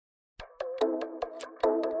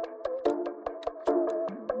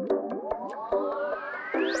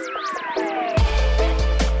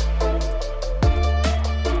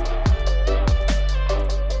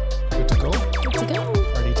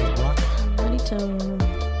Ready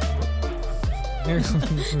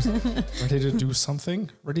to do something?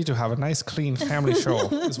 Ready to have a nice, clean family show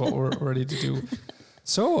is what we're ready to do.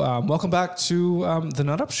 So, welcome back to the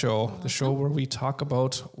Nut Up Show, the show where we talk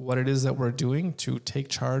about what it is that we're doing to take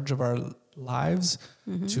charge of our lives,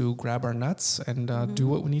 to grab our nuts and do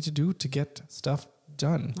what we need to do to get stuff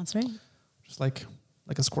done. That's right. Just like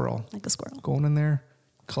a squirrel. Like a squirrel. Going in there,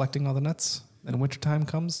 collecting all the nuts. Then wintertime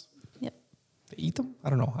comes. Yep. They eat them? I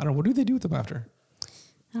don't know. What do they do with them after?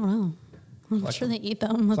 I don't know. I'm sure they eat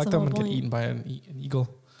them. That's Collect the them whole and point. get eaten by an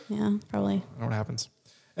eagle. Yeah, probably. I don't know what happens.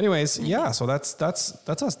 Anyways, yeah, so that's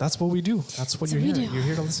us. That's what we do. That's what you're here. You're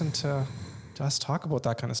here to listen to us talk about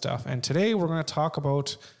that kind of stuff. And today we're going to talk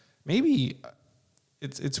about maybe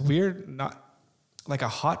it's weird, not like a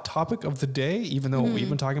hot topic of the day, even though we've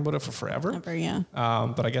been talking about it for forever. Yeah.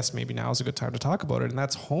 But I guess maybe now is a good time to talk about it, and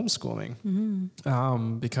that's homeschooling.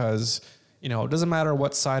 Because it doesn't matter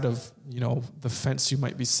what side of the fence you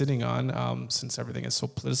might be sitting on, since everything is so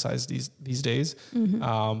politicized these days.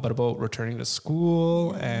 But about returning to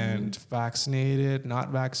school and vaccinated, not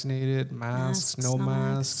vaccinated, masks, no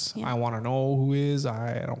masks. Yeah. I want to know who is.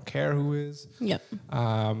 I don't care who is. Yep.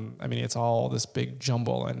 It's all this big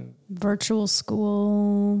jumble. And virtual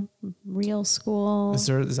school, real school. Is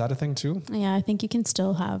that a thing too? Yeah, I think you can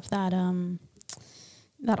still have that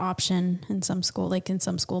option in some school, like in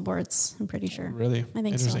some school boards, I'm pretty sure. Really? I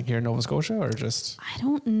think Interesting. so. Here in Nova Scotia or just? I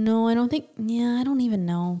don't know. I don't even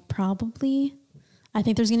know. Probably. I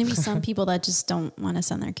think there's going to be some people that just don't want to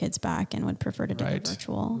send their kids back and would prefer to do it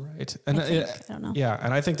virtual. Right. And I don't know. Yeah.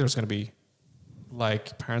 And I think there's going to be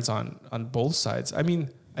like parents on both sides. I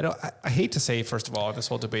mean, I hate to say, first of all, this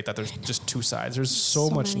whole debate that there's just two sides. There's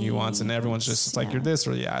so much many nuance and everyone's just, it's like, you're this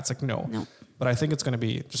or it's like, no. But I think there's going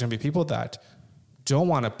to be people that don't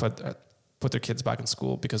want to put their kids back in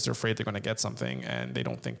school because they're afraid they're going to get something and they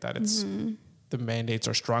don't think that it's the mandates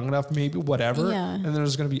are strong enough, maybe whatever. Yeah. And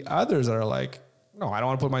there's going to be others that are like, no, I don't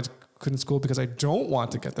want to put my kid in school because I don't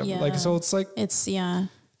want to get them. Yeah. Like, so it's like,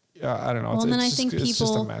 I don't know. Well, It's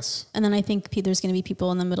just a mess. And then I think there's going to be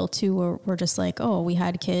people in the middle too, where we're just like, oh, we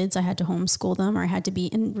had kids, I had to homeschool them, or I had to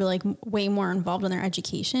be way more involved in their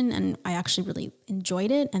education, and I actually really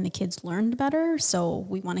enjoyed it, and the kids learned better. So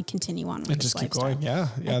we want to continue on with and just keep going. Yeah,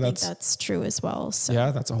 I think that's true as well. So.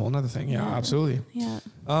 Yeah, that's a whole nother thing. Yeah, absolutely. Yeah.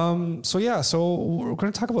 So we're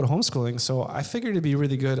going to talk about homeschooling. So I figured it'd be a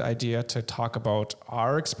really good idea to talk about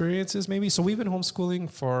our experiences, maybe. So we've been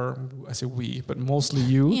homeschooling but mostly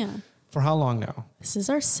you. Yeah. For how long now? This is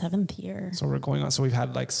our 7th year. So we're going on. So we've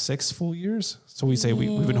had like 6 full years. So we say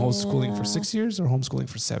we've been homeschooling for 6 years or homeschooling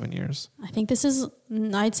for 7 years. I think this is,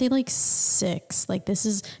 I'd say like 6. Like this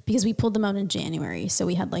is because we pulled them out in January. So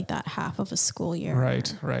we had like that half of a school year.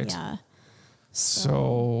 Right. Yeah.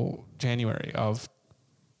 So January of.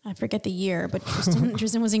 I forget the year, but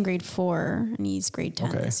Tristan was in grade 4 and he's grade 10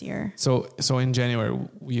 this year. So in January,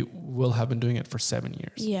 we will have been doing it for 7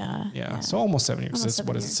 years. Yeah. So almost 7 years. Almost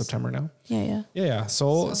 7 is it, years. September now? Yeah.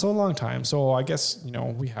 So a long time. So I guess,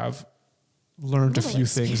 we have learned a few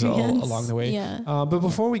things along the way. Yeah. But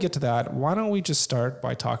before we get to that, why don't we just start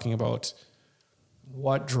by talking about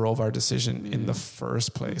what drove our decision in the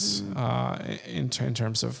first place, in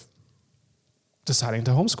terms of deciding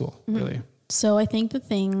to homeschool, really. So I think the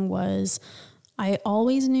thing was, I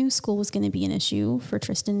always knew school was going to be an issue for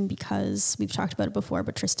Tristan because we've talked about it before,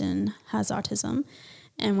 but Tristan has autism.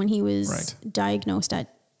 And when he was diagnosed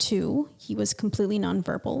at 2, he was completely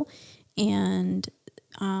nonverbal and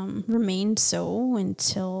remained so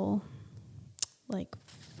until like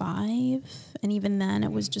 5. And even then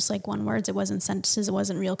it was just like one words. It wasn't sentences. It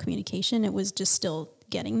wasn't real communication. It was just still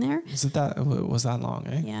getting there. Was that long,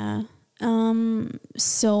 eh? Yeah.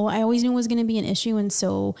 So I always knew it was going to be an issue. And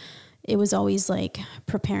so it was always like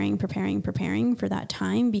preparing for that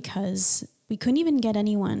time because we couldn't even get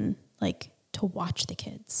anyone like to watch the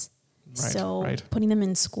kids. Putting them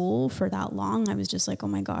in school for that long, I was just like, oh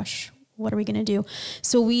my gosh, what are we going to do?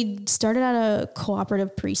 So we started at a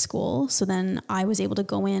cooperative preschool. So then I was able to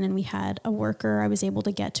go in and we had a worker I was able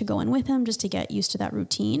to get to go in with him just to get used to that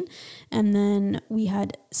routine. And then we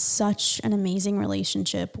had such an amazing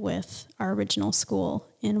relationship with our original school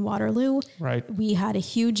in Waterloo. Right. We had a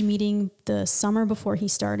huge meeting the summer before he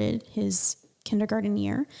started his kindergarten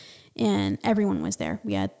year. And everyone was there.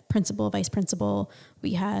 We had principal, vice principal.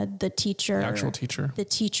 We had the teacher. The actual teacher. The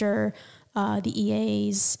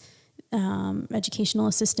EAs, educational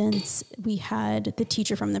assistants. We had the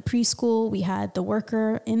teacher from the preschool. We had the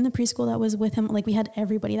worker in the preschool that was with him. Like we had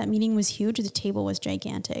everybody. That meeting was huge. The table was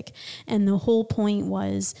gigantic. And the whole point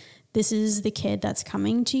was this is the kid that's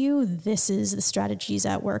coming to you. This is the strategies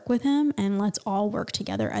at work with him. And let's all work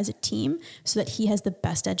together as a team so that he has the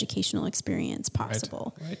best educational experience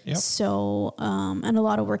possible. Right. Yep. So, and a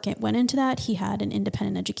lot of work went into that. He had an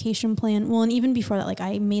independent education plan. Well, and even before that, like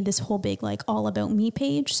I made this whole big, like all about me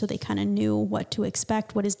page. So they kind of knew what to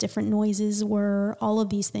expect, what his different noises were, all of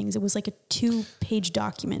these things. It was like a 2-page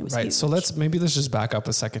document. It was right. huge. So let's just back up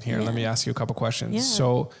a second here. Yeah. Let me ask you a couple questions. Yeah.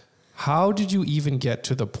 So how did you even get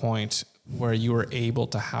to the point where you were able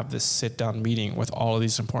to have this sit down meeting with all of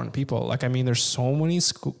these important people? Like, I mean, there's so many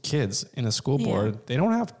kids in a school board. They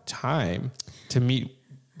don't have time to meet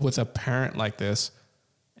with a parent like this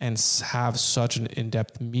and have such an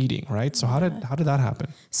in-depth meeting, right? So how did that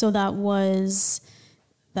happen? So that was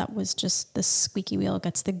just the squeaky wheel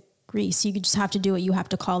gets the grease. You just have to do it. You have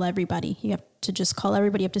to call everybody. You have to just call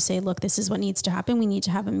everybody up to say, look, this is what needs to happen. We need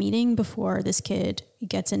to have a meeting before this kid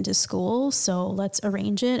gets into school. So let's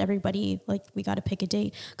arrange it. Everybody, like, we got to pick a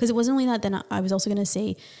date. Because it wasn't only that. Then I was also going to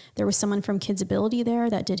say there was someone from Kids Ability there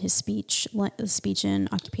that did his speech and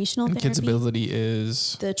occupational therapy. Kids Ability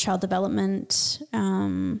is the child development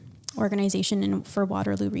organization for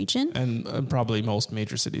Waterloo region. And probably most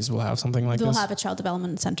major cities will have something like this. They'll have a child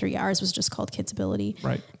development center. Yeah, ours was just called Kids Ability.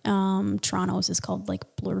 Right. Toronto's is called like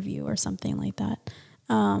Blurview or something like that.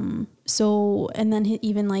 So, and then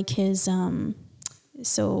even like his, what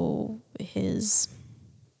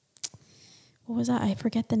was that? I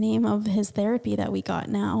forget the name of his therapy that we got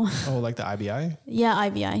now. Oh, like the IBI? Yeah,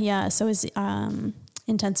 IBI. Yeah. So his,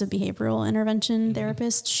 intensive behavioral intervention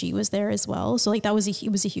therapist, she was there as well. So like it was a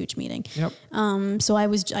huge meeting. Yep. So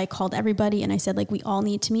I called everybody and I said, like, we all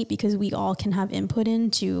need to meet because we all can have input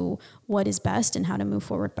into what is best and how to move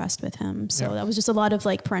forward best with him. So that was just a lot of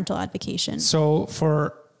like parental advocation. So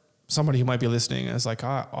for somebody who might be listening is like,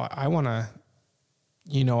 I want to,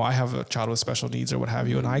 I have a child with special needs or what have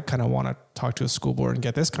you, and I kind of want to talk to a school board and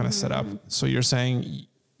get this kind of set up. So you're saying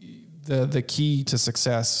the key to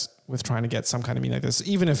success with trying to get some kind of meeting like this,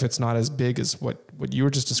 even if it's not as big as what you were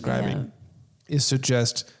just describing, is to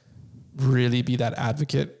just really be that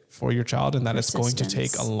advocate for your child, and that it's going to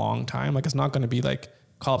take a long time. Like, it's not going to be like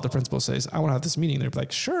call up the principal, says, I want to have this meeting. They're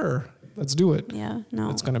like, sure, let's do it. Yeah, no.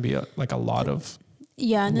 It's going to be a lot of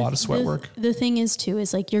sweat work. The thing is too,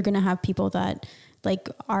 is like, you're going to have people that, like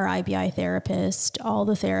our IBI therapist, all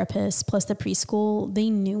the therapists, plus the preschool,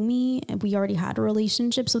 they knew me and we already had a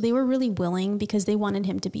relationship. So they were really willing because they wanted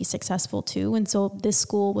him to be successful too. And so this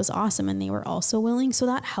school was awesome and they were also willing. So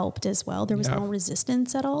that helped as well. There was no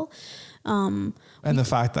resistance at all. And the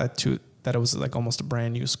fact that it was like almost a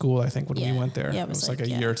brand new school, I think, when we went there. Yeah, it was like a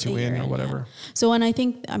year or two in or whatever. Yeah. So, and I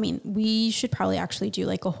think, we should probably actually do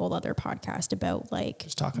like a whole other podcast about like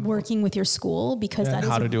working with your school, because that is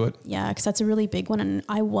how to do it. Yeah. Because that's a really big one. And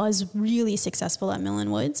I was really successful at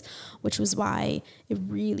Millen Woods, which was why it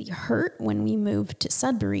really hurt when we moved to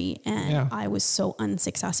Sudbury and I was so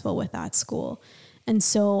unsuccessful with that school. And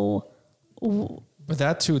so... But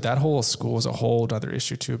that whole school was a whole other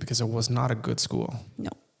issue too, because it was not a good school.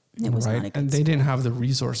 No. It was not a good and they didn't have the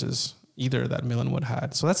resources either that Millenwood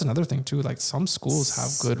had. So that's another thing too. Like, some schools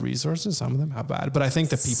have good resources, some of them have bad. But I think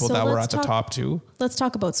the people that were at the top too. Let's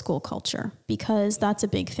talk about school culture, because that's a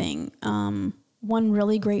big thing. One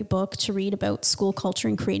really great book to read about school culture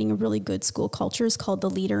and creating a really good school culture is called The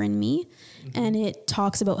Leader in Me. Mm-hmm. And it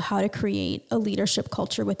talks about how to create a leadership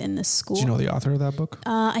culture within the school. Do you know the author of that book?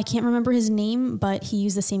 I can't remember his name, but he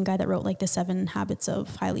used the same guy that wrote like the 7 Habits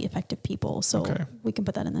of Highly Effective People. So we can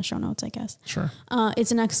put that in the show notes, I guess. Sure.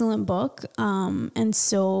 It's an excellent book. And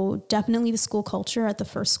so definitely the school culture at the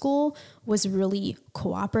first school was really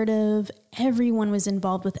cooperative. Everyone was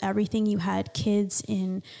involved with everything. You had kids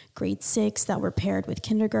in grade 6 that were paired with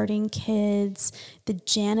kindergarten kids. The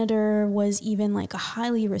janitor was even like a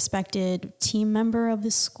highly respected team member of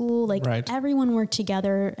the school. Like everyone worked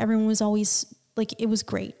together. Everyone was always like, it was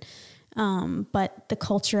great. But the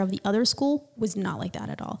culture of the other school was not like that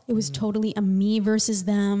at all. It was totally a me versus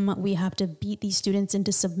them. We have to beat these students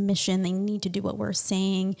into submission. They need to do what we're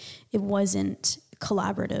saying. It wasn't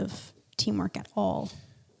collaborative teamwork at all.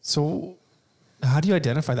 So how do you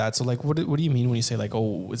identify that? So like, what do you mean when you say like,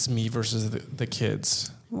 oh, it's me versus the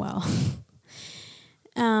kids? Well,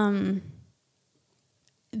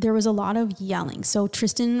 there was a lot of yelling. So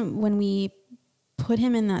Tristan, when we put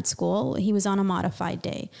him in that school, he was on a modified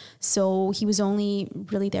day. So he was only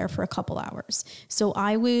really there for a couple hours. So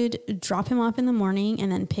I would drop him off in the morning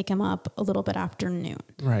and then pick him up a little bit after noon.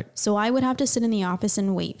 Right. So I would have to sit in the office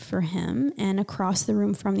and wait for him. And across the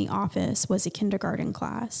room from the office was a kindergarten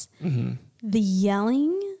class. Mm-hmm. The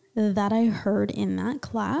yelling that I heard in that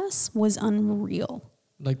class was unreal.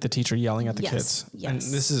 Like the teacher yelling at the kids.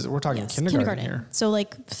 Yes. And we're talking kindergarten here. So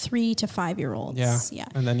like 3 to 5 year olds. Yeah.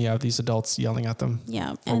 And then you have these adults yelling at them.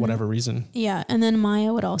 Yeah. For whatever reason. Yeah. And then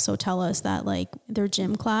Maya would also tell us that like their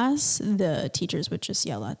gym class, the teachers would just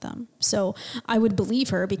yell at them. So I would believe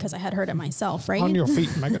her because I had heard it myself, right? On your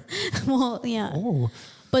feet, Megan. Well, yeah. Oh.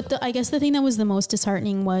 But I guess the thing that was the most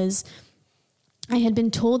disheartening was I had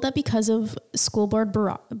been told that because of school board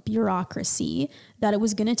bureaucracy, that it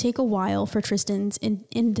was going to take a while for Tristan's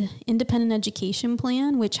independent education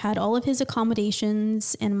plan, which had all of his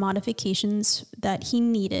accommodations and modifications that he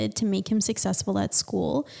needed to make him successful at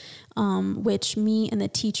school, which me and the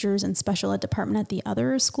teachers and special ed department at the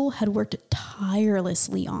other school had worked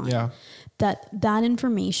tirelessly on. Yeah. That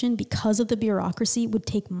information, because of the bureaucracy, would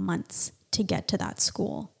take months to get to that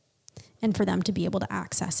school and for them to be able to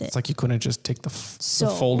access it. It's like you couldn't just take the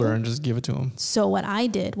folder and just give it to them. So what I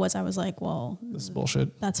did was I was like, well, this is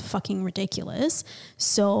bullshit. That's fucking ridiculous.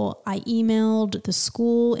 So I emailed the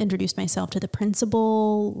school, introduced myself to the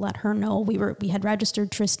principal, let her know we had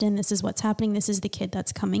registered Tristan. This is what's happening. This is the kid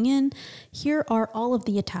that's coming in. Here are all of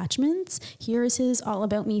the attachments. Here's his All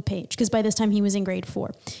About Me page. Because by this time he was in grade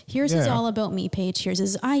 4. Here's his All About Me page. Here's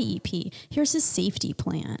his IEP. Here's his safety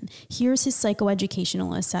plan. Here's his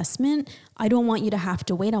psychoeducational assessment. I don't want you to have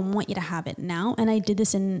to wait. I want you to have it now. And I did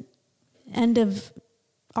this in end of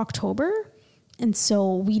October. And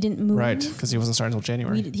so we didn't move. Right, because he wasn't starting until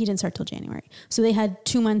January. He didn't start till January. So they had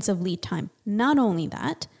 2 months of lead time. Not only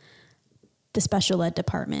that, the special ed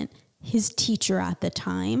department, his teacher at the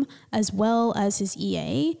time, as well as his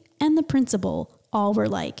EA and the principal all were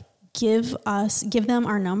like, give them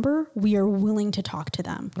our number. We are willing to talk to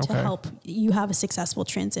them to help you have a successful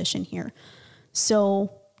transition here.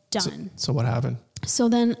 So done. So what happened? So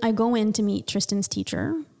then I go in to meet Tristan's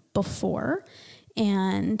teacher before,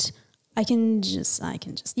 and you can just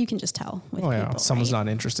tell with people, someone's right? not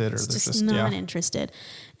interested, or it's they're just not interested.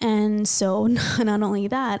 And so not only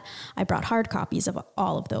that, I brought hard copies of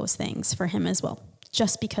all of those things for him as well,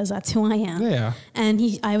 just because that's who I am. Yeah. And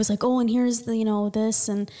I was like, oh, and here's the, this,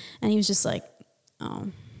 and he was just like, oh,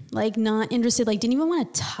 like not interested, like didn't even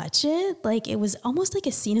want to touch it. Like it was almost like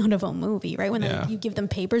a scene out of a movie, right? When you give them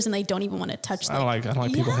papers and they don't even want to touch them. I don't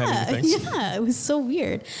like people handing me things. Yeah, it was so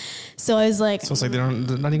weird. So I was like, so it's like they're not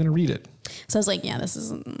even going to read it. So I was like, yeah, this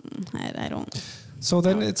is, I don't. So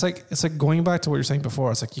then it's like going back to what you're saying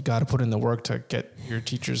before. It's like you got to put in the work to get your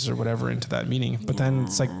teachers or whatever into that meeting. But then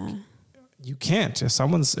it's like you can't. It's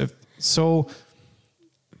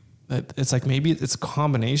like maybe it's a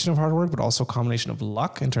combination of hard work, but also a combination of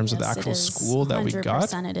luck in terms of the actual school that we got.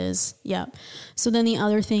 100% it is. Yeah. So then the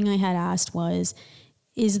other thing I had asked was,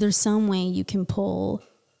 is there some way you can pull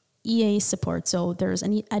EA support? So there's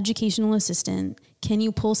an educational assistant. Can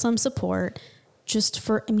you pull some support just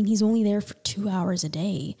for, he's only there for 2 hours a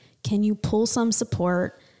day. Can you pull some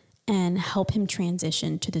support and help him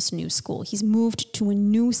transition to this new school? He's moved to a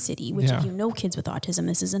new city, which if you know kids with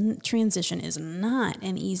autism, transition is not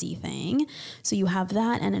an easy thing. So you have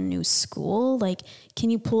that and a new school. Like, can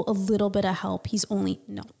you pull a little bit of help? He's only,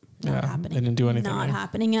 not happening. They didn't do anything. Not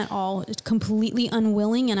happening at all. It's completely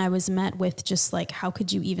unwilling. And I was met with just like, how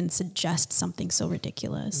could you even suggest something so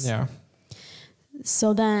ridiculous? Yeah.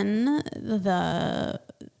 So then the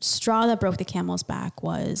straw that broke the camel's back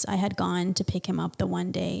was I had gone to pick him up the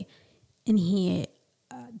one day, and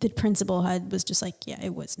the principal was just like, yeah,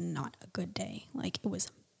 it was not a good day. Like it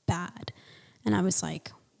was bad. And I was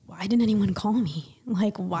like, why didn't anyone call me?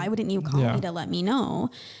 Like, why wouldn't you call me to let me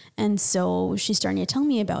know? And so she's starting to tell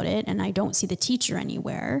me about it, and I don't see the teacher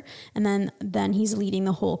anywhere. And then he's leading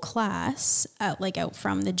the whole class out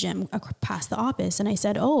from the gym past the office. And I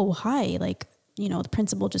said, oh, hi, like, the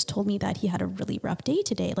principal just told me that he had a really rough day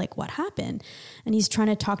today. Like, what happened? And he's trying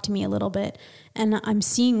to talk to me a little bit, and I'm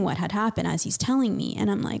seeing what had happened as he's telling me. And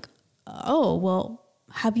I'm like, oh, well,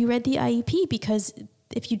 have you read the IEP? Because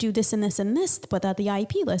if you do this and this and this, but that the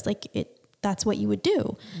IEP list, that's what you would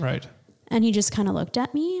do. Right. And he just kind of looked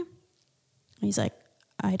at me. He's like,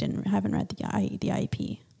 I haven't read the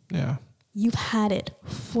IEP. Yeah. You've had it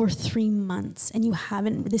for 3 months and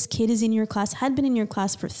this kid is in your class, had been in your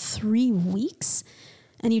class for 3 weeks,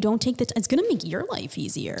 and you don't take it's going to make your life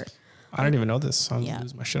easier. I didn't even know this. I'm going to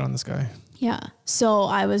lose my shit on this guy. Yeah. So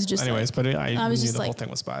I was just I knew the whole thing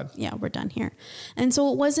was bad. Yeah, we're done here. And so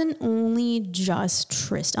it wasn't only just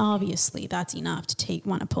Tristan. Obviously, that's enough to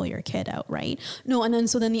want to pull your kid out, right? No, and then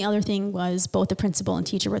the other thing was both the principal and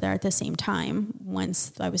teacher were there at the same time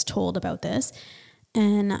once I was told about this.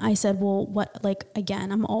 And I said, well,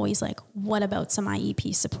 I'm always like, what about some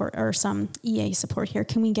IEP support or some EA support here?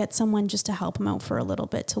 Can we get someone just to help him out for a little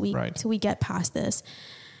bit till we get past this?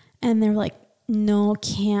 And they're like, No,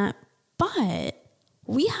 can't. But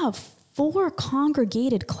we have 4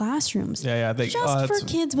 congregated classrooms. Yeah. Just for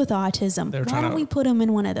kids with autism. Why don't we put them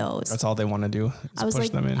in one of those? That's all they want to do. I was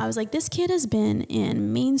like, this kid has been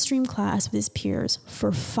in mainstream class with his peers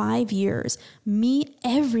for 5 years.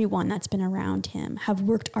 Everyone that's been around him have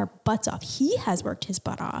worked our butts off. He has worked his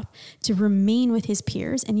butt off to remain with his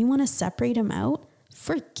peers, and you want to separate him out?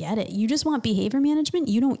 Forget it. You just want behavior management.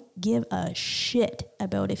 You don't give a shit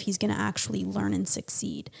about if he's going to actually learn and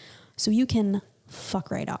succeed. So you can fuck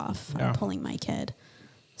right off. I'm pulling my kid.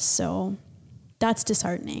 So that's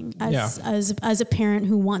disheartening as a parent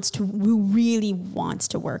who really wants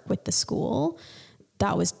to work with the school.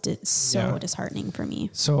 That was disheartening for me.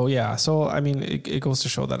 So I mean, it goes to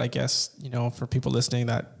show that, I guess, for people listening,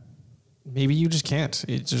 that maybe you just can't.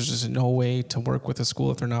 There's just no way to work with a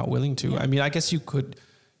school if they're not willing to. I mean, I guess you could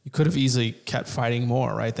have easily kept fighting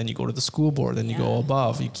more, right? Then you go to the school board, then you go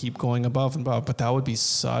above, you keep going above and above, but that would be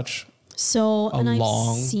such long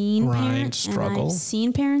struggle. I've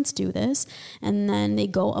seen parents do this, and then they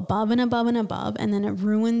go above and above and above, and then it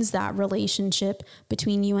ruins that relationship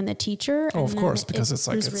between you and the teacher. Oh, of course, because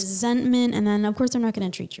there's resentment, and then of course they're not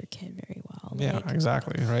going to treat your kid very well. Yeah,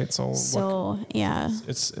 exactly, right? So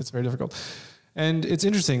it's very difficult, and it's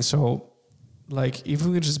interesting. So, like, if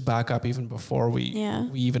we could just back up even before we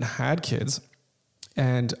even had kids.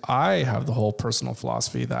 And I have the whole personal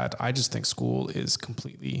philosophy that I just think school is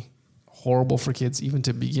completely horrible for kids even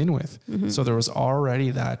to begin with. Mm-hmm. So there was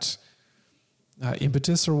already that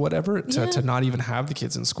impetus or whatever to not even have the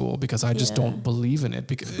kids in school, because I just don't believe in it.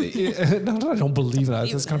 Because I don't believe in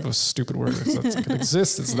it. That's kind of a stupid word. It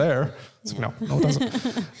exists. It's there. So no, it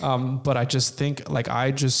doesn't. But I just think, like,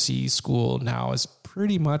 I just see school now as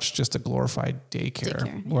pretty much just a glorified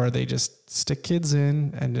daycare where they just stick kids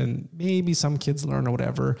in, and then maybe some kids learn or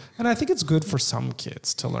whatever. And I think it's good for some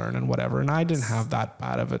kids to learn and whatever. And I didn't have that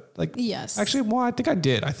bad of it. Like, actually, well, I think I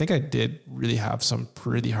did. I think I did really have some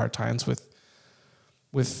pretty hard times with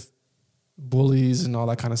bullies and all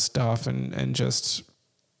that kind of stuff, and just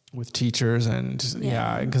with teachers, and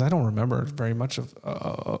because I don't remember very much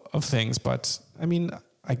of things. But I mean,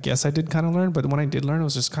 I guess I did kind of learn, but when I did learn, it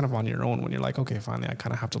was just kind of on your own when you're like, okay, finally, I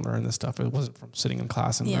kind of have to learn this stuff. It wasn't from sitting in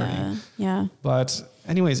class and learning. Yeah. But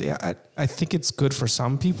anyways, I think it's good for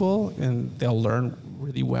some people and they'll learn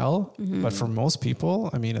really well. Mm-hmm. But for most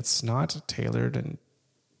people, I mean, it's not tailored, and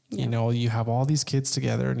you have all these kids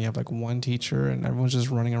together and you have like one teacher and everyone's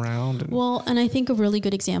just running around. And I think a really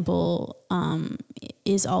good example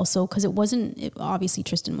is also, because obviously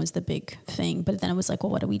Tristan was the big thing, but then it was like,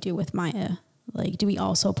 well, what do we do with Maya? Like, do we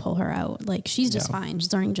also pull her out? Like, she's just fine.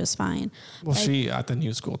 She's learning just fine. Well, she at the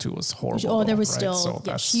new school too was horrible. There was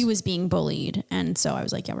she was being bullied. And so I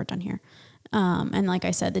was like, we're done here. And like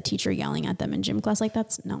I said, the teacher yelling at them in gym class, like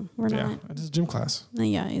we're not. Yeah, it is gym class.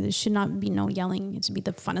 Yeah, there should not be no yelling. It should be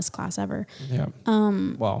the funnest class ever. Yeah.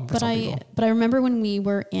 But I remember when we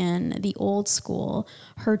were in the old school,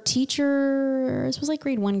 her teacher, this was like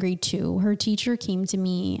grade 1, grade 2. Her teacher came to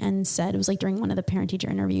me and said, it was like during one of the parent teacher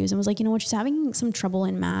interviews, and was like, you know what, she's having some trouble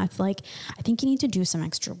in math. Like, I think you need to do some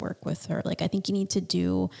extra work with her. Like, I think you need to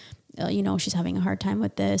do, she's having a hard time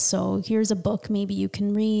with this. So here's a book maybe you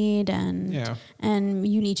can read, and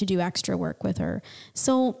you need to do extra work with her.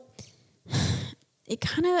 So it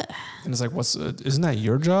kind of... And it's like, isn't that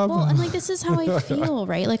your job? Well, and like, this is how I feel,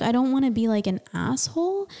 right? Like, I don't want to be like an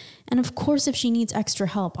asshole. And of course, if she needs extra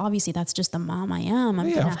help, obviously that's just the mom I am. I'm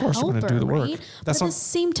going to help her, do the work. Right? But at the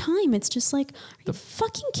same time, it's just like, are you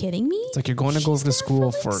fucking kidding me? It's like you're going to go to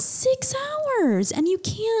school for 6 hours and you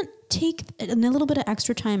can't take a little bit of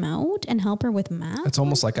extra time out and help her with math. It's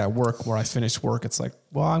almost like at work where I finish work. It's like,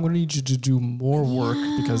 well, I'm going to need you to do more work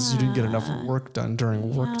because you didn't get enough work done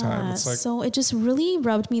during work time. It's like, so it just really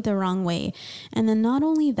rubbed me the wrong way. And then not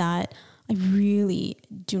only that, I really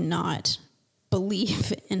do not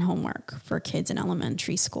believe in homework for kids in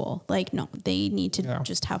elementary school. Like, no, they need to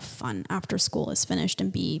just have fun after school is finished and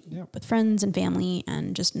be with friends and family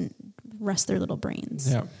and just rest their little brains.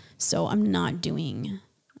 Yeah. So I'm not doing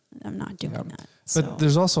that. But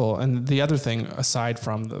there's also, and the other thing, aside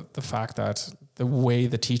from the fact that the way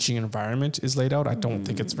the teaching environment is laid out, I don't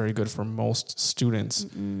think it's very good for most students.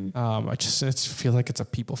 I just feel like it's a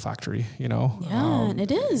people factory, Yeah, and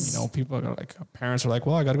it is. People are like, parents are like,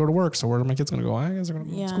 well, I got to go to work. So where are my kids going to go? I guess they're going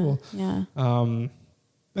to go to school. Yeah.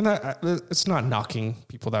 And that it's not knocking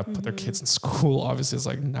people that put their kids in school. Obviously, it's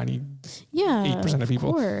like 98% of people.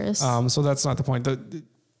 Of course. So that's not the point.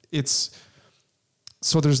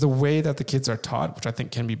 So there's the way that the kids are taught, which I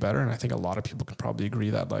think can be better. And I think a lot of people can probably agree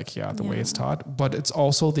that the way it's taught, but it's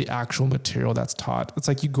also the actual material that's taught. It's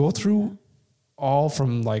like you go through all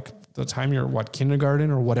from like the time you're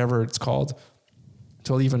kindergarten or whatever it's called,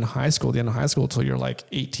 till even high school, the end of high school, till you're like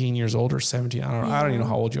 18 years old or 17. I don't even know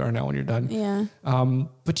how old you are now when you're done. Yeah.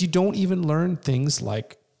 But you don't even learn things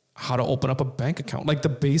like how to open up a bank account. Like the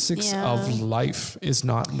basics of life is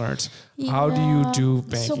not learned. How do you do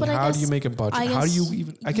banking? How do you make a budget? How do you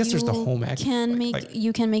even, I guess there's the home ec.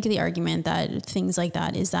 You can make the argument that things like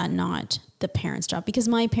that, is that not the parents' job? Because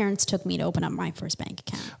my parents took me to open up my first bank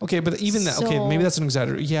account. Okay. But even that, okay, maybe that's an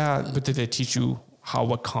exaggeration. Yeah. But did they teach you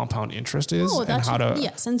what compound interest is and how to,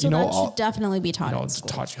 yes. And so that should definitely be taught.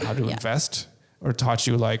 Taught you how to invest, or taught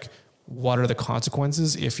you like, what are the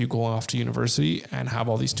consequences if you go off to university and have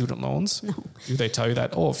all these student loans? No. Do they tell you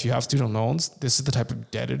that, if you have student loans, this is the type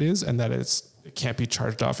of debt it is, and that it can't be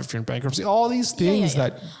charged off if you're in bankruptcy? All these things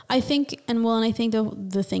that I think, and I think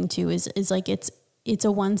the thing too is like it's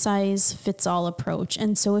a one size fits all approach.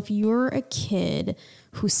 And so if you're a kid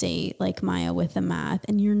who, say like Maya with the math,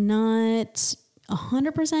 and you're not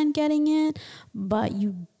 100% getting it, but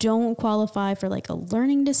you don't qualify for like a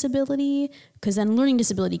learning disability, because then learning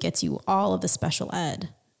disability gets you all of the special ed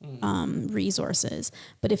resources.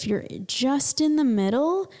 But if you're just in the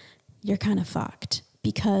middle, you're kind of fucked,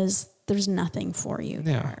 because there's nothing for you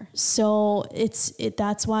there. So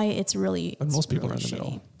that's why it's really, but most people really are in the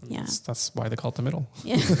middle. Yeah. That's why they call it the middle.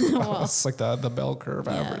 Yeah. Well, it's like the bell curve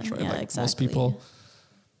average, right? Yeah, like exactly. Most people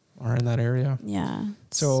are in that area. Yeah.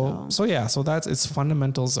 So it's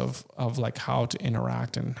fundamentals of like how to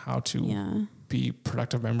interact and how to be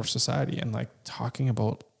productive member of society, and like talking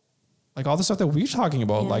about like all the stuff that we're talking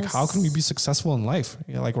about, like how can we be successful in life?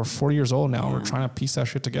 Like we're 40 years old now. We're trying to piece that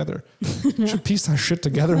shit together. You should piece that shit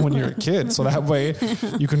together when you're a kid. So that way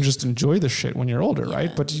you can just enjoy the shit when you're older.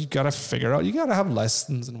 Right. But you got to figure out, you got to have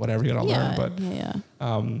lessons and whatever you got to learn.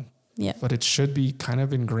 But, but it should be kind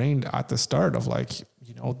of ingrained at the start of like,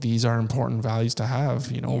 these are important values to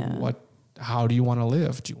have, how do you want to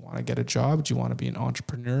live? Do you want to get a job? Do you want to be an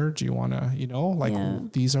entrepreneur? Do you want to,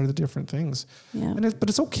 these are the different things. Yeah. But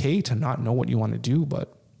it's okay to not know what you want to do,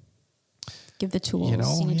 but give the tools. Give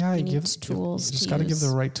tools. You just got to give the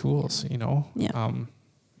right tools,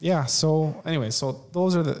 Yeah. So anyway, so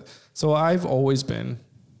I've always been,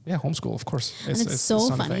 homeschool, of course. It's so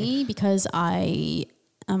funny because I'm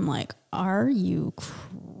like, are you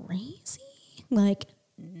crazy? Like,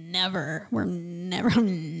 I'm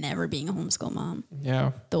never being a homeschool mom.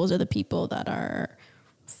 Yeah. Those are the people that are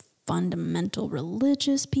fundamental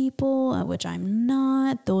religious people, which I'm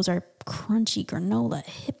not. Those are crunchy granola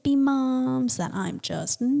hippie moms that I'm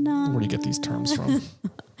just not. Where do you get these terms from?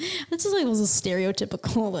 It's just like, it was a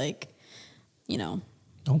stereotypical, like,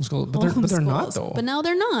 homeschool, but they're not though. But now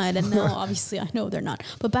they're not. And now obviously I know they're not.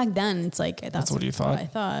 But back then it's like, that's what you thought. I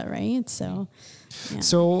thought, right? So, yeah.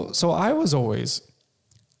 So I was always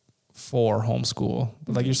for homeschool,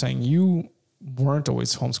 but like you're saying, you weren't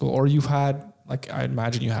always homeschool, or you've had, like, I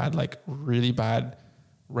imagine you had like really bad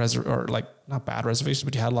not bad reservations,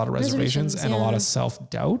 but you had a lot of reservations and a lot of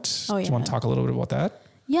self-doubt. Do you want to talk a little bit about that?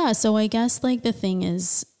 Yeah. So I guess like the thing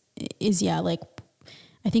is like,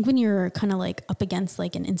 I think when you're kind of like up against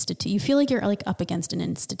like an institute, you feel like you're like up against an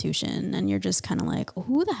institution, and you're just kind of like,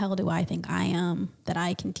 who the hell do I think I am that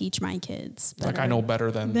I can teach my kids better? Like I know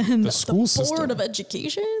better than the school system. Board of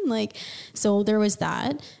Education. Like, so there was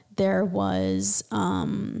that. There was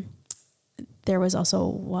also,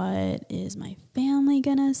 what is my family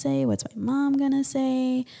gonna say? What's my mom gonna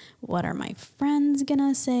say? What are my friends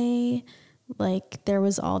gonna say? Like, there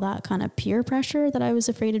was all that kind of peer pressure that I was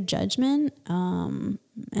afraid of judgment.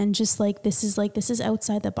 And just like, this is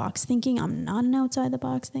outside the box thinking. I'm not an outside the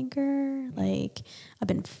box thinker. Like, I've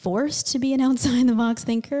been forced to be an outside the box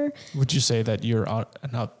thinker. Would you say that you're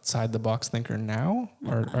an outside the box thinker now,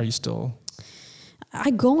 or are you still?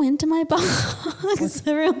 I go into my box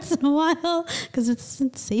every once in a while because it's a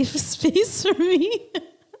safe space for me.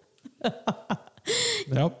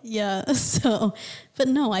 Yep. Yeah. So, but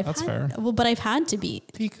no, That's fair. Well, but I've had to be.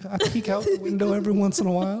 I peek out the window every once in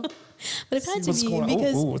a while. But I've had to be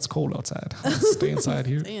because it's cold outside. Stay inside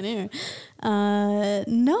here. Stay in here.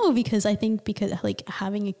 No, because I think like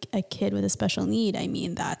having a kid with a special need, I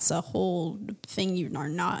mean, that's a whole thing you are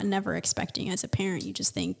never expecting as a parent. You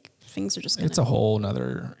just think things are just gonna, it's a whole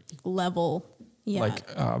nother level. Yeah. Like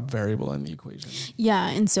variable in the equation. Yeah.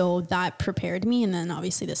 And so that prepared me. And then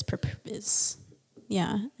obviously this is,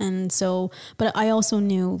 yeah. And so, but I also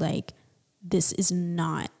knew like, this is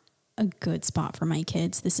not a good spot for my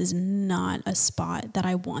kids. This is not a spot that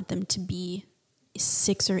I want them to be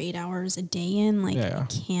 6 or 8 hours a day in. Like, I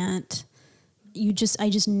can't. I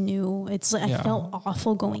just knew. It's like, I felt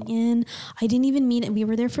awful going in. I didn't even meet it. We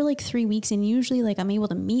were there for like 3 weeks, and usually like I'm able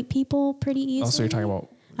to meet people pretty easily. Oh, so you're talking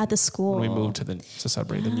about at the school. When we moved to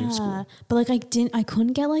Sudbury, the new school. But like I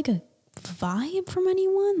couldn't get like a vibe from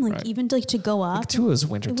anyone, like even to go up. Like too, it was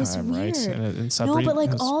winter time, right? And in Sudbury, no, but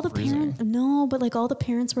like all the freezing.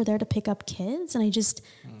 parents were there to pick up kids, and I just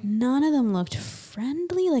none of them looked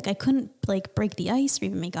friendly. Like I couldn't like break the ice or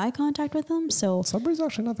even make eye contact with them. So Sudbury's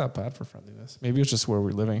actually not that bad for friendliness. Maybe it's just where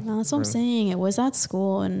we're living. no, that's what I'm saying. It was at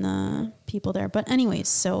school and people there. But anyways,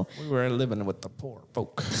 so we were living with the poor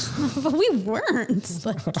folk. but we weren't.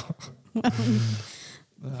 Like,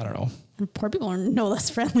 I don't know. poor people are no less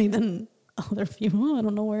friendly than other people. I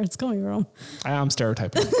don't know where it's coming from. I'm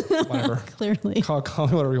stereotyping. Whatever. Clearly. Call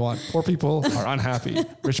me whatever you want. Poor people are unhappy.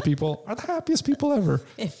 Rich people are the happiest people ever.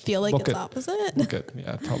 I feel like it's opposite. Look at,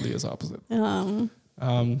 yeah, it probably is opposite. But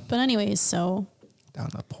anyways, so. Down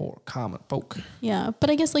the poor common folk. Yeah, but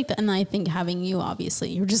I guess and I think having you,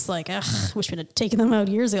 obviously, you're just like, wish we'd have taken them out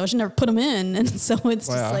years ago. I should never put them in. And so it's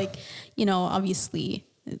just like, obviously,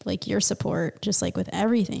 like your support, just like with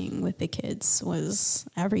everything with the kids was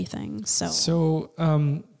everything. So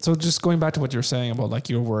just going back to what you're saying about like,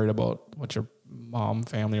 you were worried about what your mom,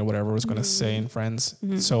 family or whatever was going to say and friends.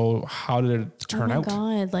 So how did it turn out? Oh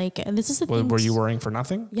my God. Like, this is the thing. Were you worrying for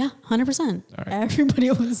nothing? Yeah, 100%. Right.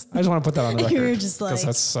 Everybody was. I just want to put that on the record. You're just like,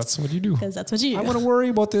 that's what you do. Because that's what you do. I want to worry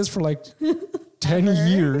about this for like 10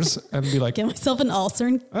 years and be like, get myself an ulcer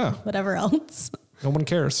and whatever else. No one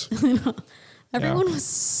cares. I know. Everyone was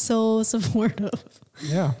so supportive.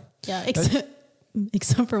 Yeah. Yeah.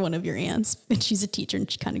 Except for one of your aunts, and she's a teacher and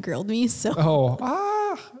she kind of grilled me. So.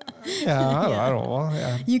 Yeah. I don't know.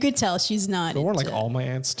 Yeah. You could tell she's not. But weren't like all my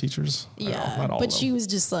aunts teachers. Yeah. Not all but she was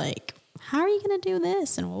just like, how are you going to do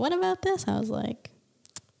this? And what about this? I was like,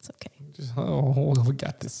 it's okay. We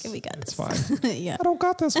got this. We got it's this. Fine. Yeah. I don't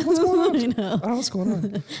got this. What's going on? I know. I don't know what's going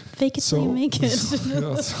on. Fake it till you make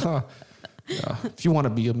it. Yeah. If you want to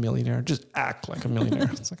be a millionaire, just act like a millionaire.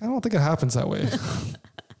 It's like, I don't think it happens that way.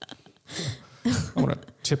 I want to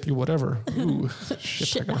tip you whatever. Ooh,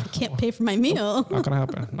 shit, I can't pay for my meal. Nope, not going to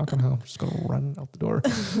happen. Not going to happen. I'm just going to run out the door.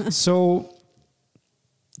 So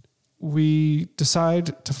we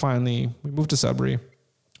decide we move to Sudbury.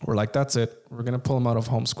 We're like, that's it. We're going to pull them out of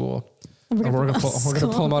homeschool. We're going to pull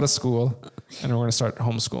them out of school and we're going to start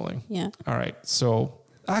homeschooling. Yeah. All right. So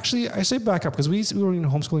actually, I say back up because we were in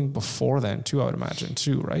homeschooling before then too, I would imagine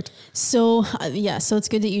too, right? So, so it's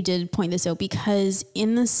good that you did point this out because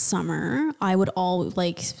in the summer, I would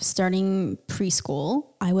starting preschool,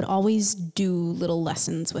 I would always do little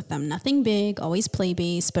lessons with them. Nothing big, always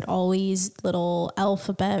play-based, but always little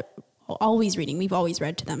alphabet, always reading. We've always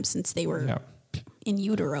read to them since they were in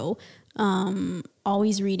utero.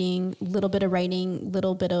 Always reading, little bit of writing,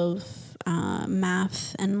 little bit of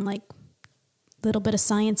math, and like little bit of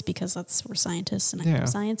science because we're scientists and I love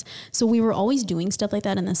science. So we were always doing stuff like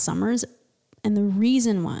that in the summers. And the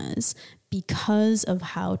reason was because of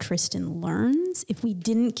how Tristan learns. If we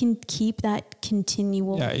didn't keep that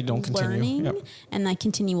continual learning and that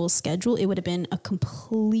continual schedule, it would have been a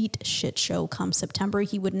complete shit show come September.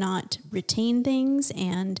 He would not retain things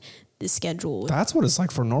and the schedule. That's what it's like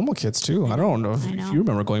for normal kids too. I don't know if you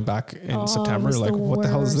remember going back in September, like what the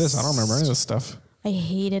hell is this? I don't remember any of this stuff. I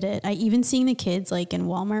hated it. Even seeing the kids like in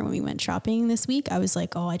Walmart when we went shopping this week, I was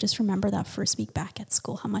like, I just remember that first week back at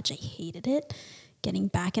school, how much I hated it. Getting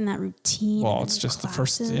back in that routine. Well, it's just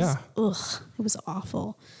classes. The first, Ugh, it was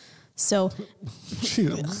awful. So, but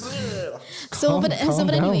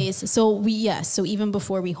anyways, so even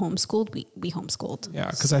before we homeschooled, we homeschooled.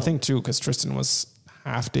 Yeah. Cause I think too, cause Tristan was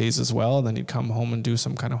half days as well. And then he'd come home and do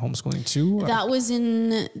some kind of homeschooling too. That was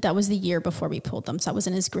the year before we pulled them. So that was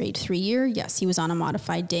in his grade 3 year. Yes. He was on a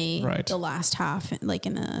modified day, the last half, like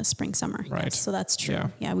in the spring, summer. Right. Yes, so that's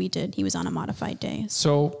true. Yeah, we did. He was on a modified day.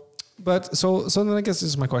 So then I guess this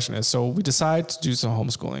is my question is, so we decide to do some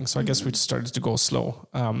homeschooling. So I guess we just started to go slow.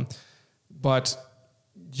 But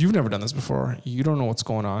you've never done this before. You don't know what's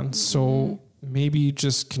going on. So maybe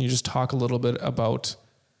can you just talk a little bit about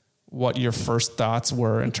what your first thoughts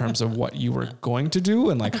were in terms of what you were going to do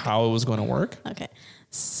and like how it was going to work? Okay.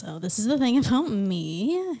 So this is the thing about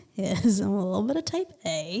me is I'm a little bit of type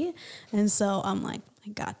A. And so I'm like,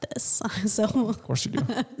 I got this. So of course you do.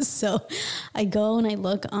 So I go and I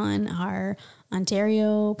look on our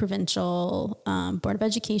Ontario Provincial Board of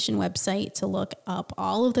Education website to look up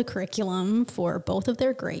all of the curriculum for both of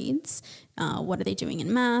their grades. What are they doing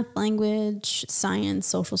in math, language, science,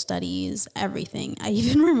 social studies, everything. I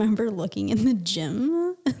even remember looking in the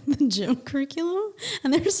gym curriculum,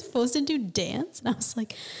 and they're supposed to do dance. And I was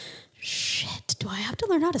like, shit, do I have to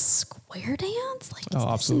learn how to square dance? Like, is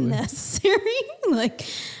absolutely this necessary? Like,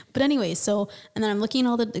 but anyway, so, and then I'm looking at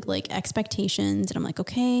all the like expectations and I'm like,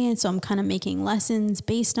 okay. And so I'm kind of making lessons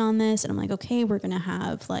based on this. And I'm like, okay, we're going to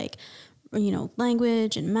have like, you know,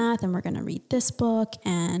 language and math, and we're going to read this book,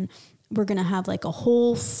 and we're going to have like a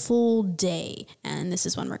whole full day. And this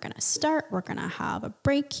is when we're going to start. We're going to have a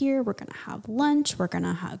break here. We're going to have lunch. We're going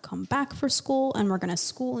to come back for school, and we're going to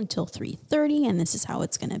school until 3:30. And this is how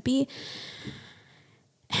it's going to be.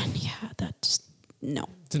 And yeah, that just, no.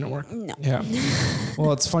 Didn't work. No. Yeah.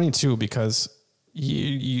 Well, it's funny too, because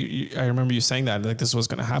I remember you saying that like this was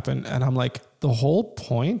going to happen. And I'm like, the whole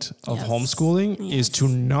point of homeschooling is to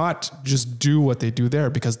not just do what they do there,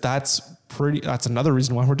 because that's another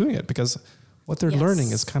reason why we're doing it, because what they're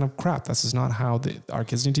learning is kind of crap. This is not how our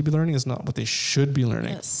kids need to be learning. It's not what they should be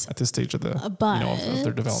learning at this stage of of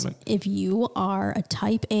their development. If you are a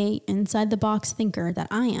type A inside the box thinker that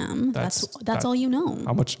I am, that's all you know.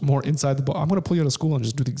 How much more inside the box? I'm going to pull you out of school and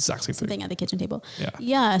just do the exact same thing at the kitchen table. Yeah.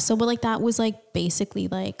 Yeah. So, but like that was like basically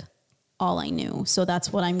like all I knew. So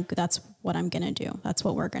that's what I'm going to do. That's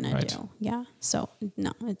what we're going to do. Yeah. So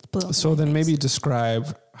no, it's blew. So then maybe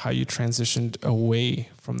describe how you transitioned away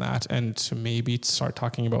from that and to maybe start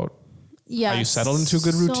talking about how you settled into a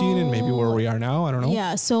good routine and maybe where we are now. I don't know.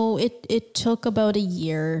 Yeah. So it took about a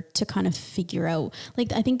year to kind of figure out,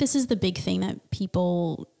 like, I think this is the big thing that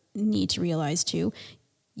people need to realize too.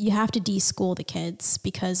 You have to de-school the kids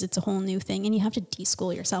because it's a whole new thing, and you have to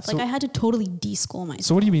de-school yourself. Like, I had to totally de-school myself.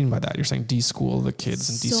 So what do you mean by that? You're saying de-school the kids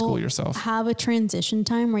and de-school yourself? Have a transition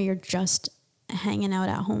time where you're just hanging out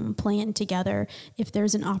at home, playing together. If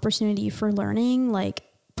there's an opportunity for learning, like,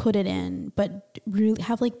 put it in, but really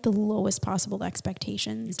have like the lowest possible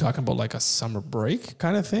expectations. You're talking about like a summer break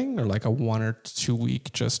kind of thing, or like a 1 or 2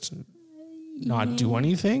 week just not do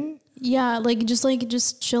anything? Yeah,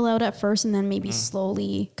 just chill out at first, and then maybe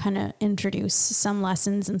slowly kind of introduce some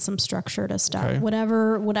lessons and some structure to stuff. Okay.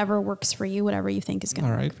 Whatever works for you, whatever you think is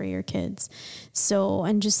going to work for your kids. So,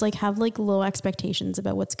 and just like have like low expectations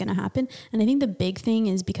about what's going to happen. And I think the big thing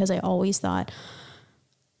is because I always thought,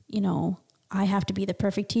 you know, I have to be the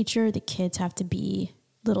perfect teacher. The kids have to be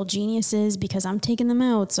little geniuses because I'm taking them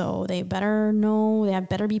out. So they better know, they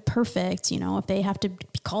better be perfect. You know, if they have to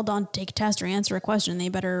be called on to take a test or answer a question, they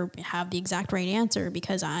better have the exact right answer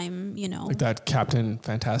because I'm, you know. Like that Captain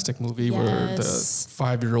Fantastic movie where the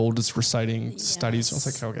 5-year-old is reciting studies. I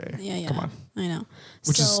was like, okay, come on. I know.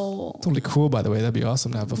 Which is totally cool, by the way. That'd be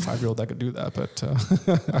awesome to have a 5-year-old that could do that,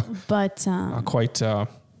 but not quite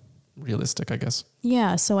realistic, I guess.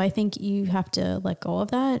 Yeah. So I think you have to let go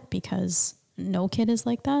of that because no kid is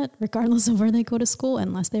like that, regardless of where they go to school,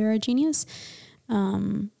 unless they're a genius.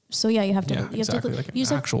 So yeah, you have to, like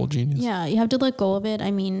an actual genius. Yeah. You have to let go of it.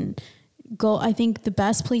 I mean, I think the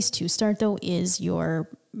best place to start though is your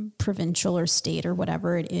provincial or state or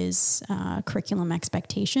whatever it is, curriculum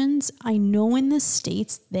expectations. I know in the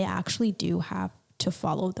States, they actually do have to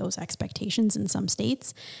follow those expectations in some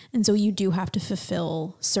states. And so you do have to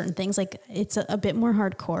fulfill certain things. Like it's a bit more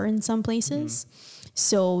hardcore in some places.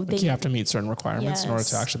 So you have to meet certain requirements in order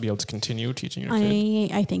to actually be able to continue teaching your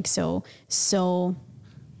kid. I think so. So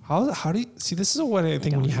how do you see? This is what I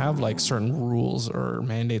think when you have like certain rules or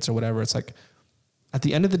mandates or whatever, it's like at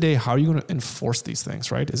the end of the day, how are you going to enforce these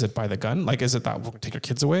things, right? Is it by the gun? Like, is it that we're going to take your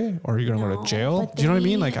kids away or are you going to go to jail? Do you know what I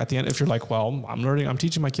mean? Like at the end, if you're like, well, I'm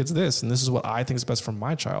teaching my kids this and this is what I think is best for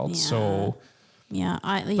my child. Yeah. So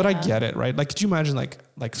but I get it, right? Like, could you imagine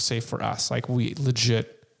like say for us, like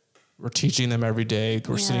we're teaching them every day.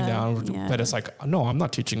 We're sitting down, but it's like, no, I'm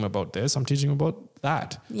not teaching them about this. I'm teaching them about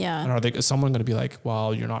that. Yeah. And is someone going to be like,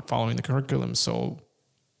 well, you're not following the curriculum. So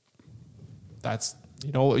that's,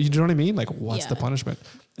 you know what I mean? Like, what's the punishment?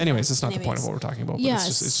 Anyways, it's not the point of what we're talking about, but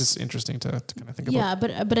it's just interesting to kind of think about.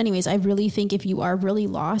 Yeah. But anyways, I really think if you are really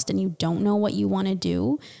lost and you don't know what you want to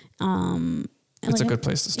do, it's a good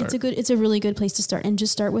place to start. It's a really good place to start, and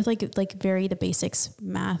just start with like the basics,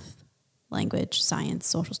 math, language, science,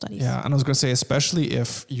 social studies. Yeah. And I was going to say, especially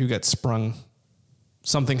if you get sprung,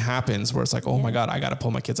 something happens where it's like, oh my God, I got to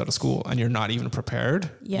pull my kids out of school and you're not even prepared,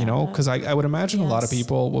 you know? Cause I would imagine a lot of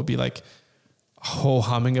people will be like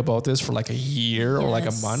humming about this for like a year or like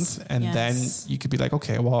a month. And then you could be like,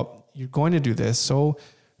 okay, well, you're going to do this. So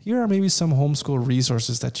here are maybe some homeschool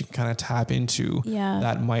resources that you can kind of tap into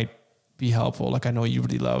that might be helpful. Like I know you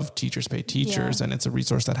really love Teachers Pay Teachers and it's a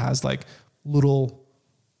resource that has like little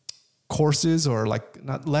courses or like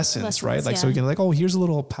not lessons, right? Like, so you can like, oh, here's a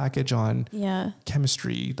little package on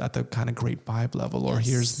chemistry at the kind of grade 5 level, or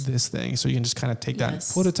here's this thing. So you can just kind of take that and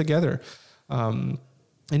put it together. And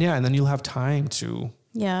then you'll have time to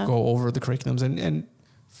go over the curriculums and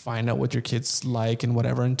find out what your kids like and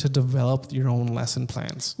whatever, and to develop your own lesson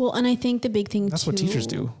plans. Well, and I think the big thing that's what teachers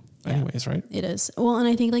do anyways, right? It is. Well, and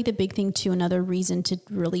I think like the big thing too, another reason to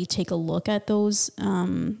really take a look at those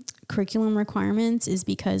curriculum requirements is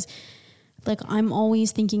because like I'm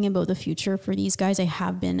always thinking about the future for these guys. I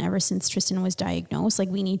have been ever since Tristan was diagnosed. Like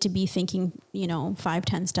we need to be thinking,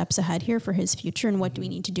 5-10 steps ahead here for his future. And what do we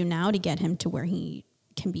need to do now to get him to where he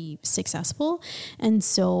can be successful? And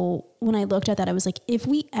so when I looked at that, I was like, if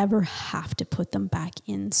we ever have to put them back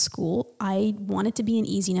in school, I want it to be an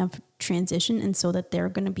easy enough transition, and so that they're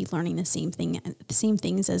going to be learning the same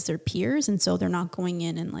things as their peers, and so they're not going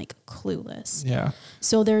in and like clueless. Yeah.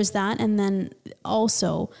 So there's that. And then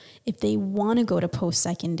also, if they want to go to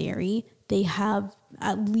post-secondary, they have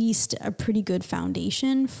at least a pretty good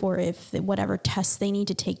foundation for whatever tests they need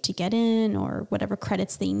to take to get in or whatever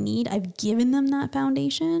credits they need. I've given them that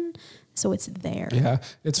foundation, so it's there. Yeah.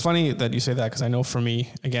 It's funny that you say that, because I know for me,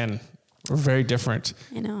 again, we're very different.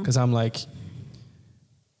 I know. Because I'm like,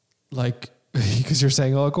 because you're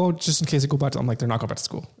saying, go just in case I go back to, I'm like, they're not going back to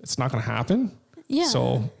school. It's not going to happen. Yeah.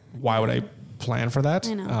 So why would I plan for that?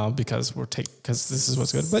 I know. Because this is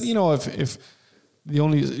what's good. But if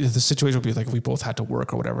the situation would be like if we both had to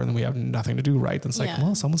work or whatever, and then we have nothing to do, right? Then it's like,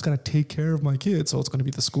 well, someone's got to take care of my kids, so it's going to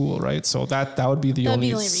be the school, right? So that would be the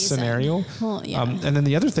only scenario. Well, yeah. And then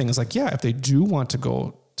the other thing is like, if they do want to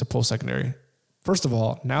go to post-secondary, first of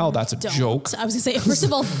all, now that's a joke. I was gonna say, first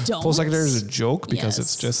of all, don't. Post-secondary is a joke because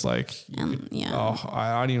it's just like, I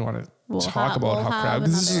don't even want to talk about how crap.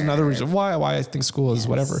 This is another reason why I think school is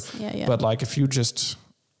whatever. Yeah. But like, if you just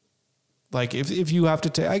like, if you have to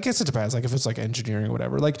take, I guess it depends. Like if it's like engineering or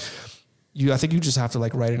whatever, like I think you just have to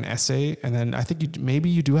like write an essay, and then I think maybe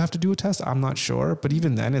you do have to do a test. I'm not sure, but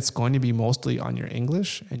even then it's going to be mostly on your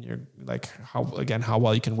English and your like how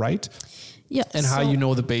well you can write. Yeah. And how you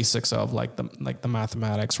know the basics of like the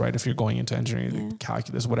mathematics, right? If you're going into engineering,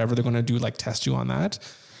 calculus, whatever, they're going to do like test you on that.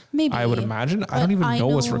 Maybe. I would imagine. I don't even know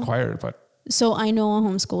what's required, but. So I know a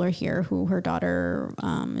homeschooler here who her daughter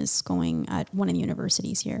is going at one of the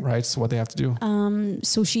universities here. Right. So what they have to do?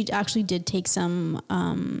 So she actually did take some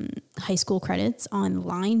high school credits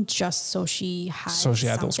online just so she had. So she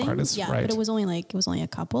had those credits, yeah, right? But it was only a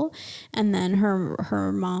couple, and then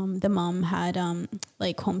her mom had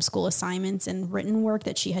like homeschool assignments and written work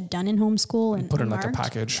that she had done in homeschool and put in like a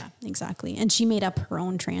package. Yeah, exactly. And she made up her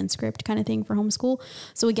own transcript kind of thing for homeschool.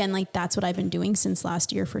 So again, like that's what I've been doing since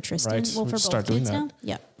last year for Tristan. Right. Well, for both kids now.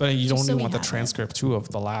 Yeah. But you don't even want the transcript too of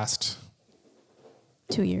the last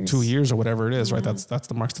 2 years. 2 years or whatever it is, right? That's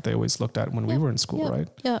the marks that they always looked at when we were in school, right?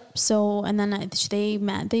 Yeah. So, and then they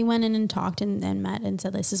went in and talked and met and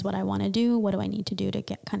said, this is what I want to do. What do I need to do to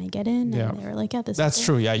get in? And they were like, that's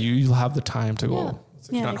true. Yeah. You'll have the time to go. It's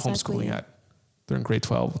like you're not homeschooling yet. They're in grade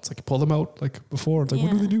 12. It's like you pull them out like before. It's like,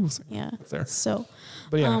 what do they do? It's like, it's there. So,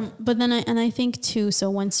 but but then I think too, so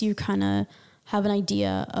once you kind of have an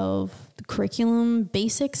idea of the curriculum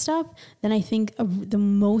basic stuff, then I think the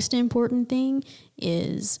most important thing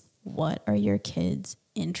is, what are your kids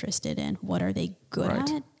interested in? What are they good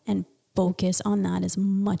at? And focus on that as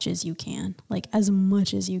much as you can. Like as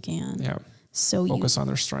much as you can. Yeah. So focus on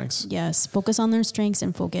their strengths. Yes. Focus on their strengths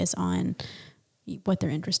and focus on what they're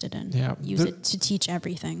interested in. Yeah. Use it to teach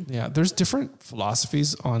everything. Yeah. There's different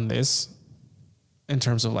philosophies on this in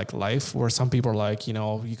terms of like life, where some people are like, you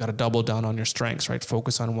got to double down on your strengths, right?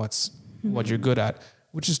 Focus on what you're good at,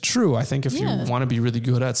 which is true. I think if you want to be really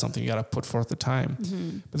good at something, you got to put forth the time.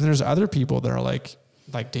 But then there's other people that are like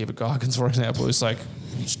David Goggins, for example, is like,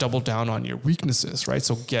 you just double down on your weaknesses, right?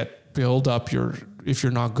 So build up if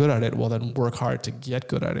you're not good at it, well then work hard to get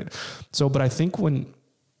good at it. So, but I think when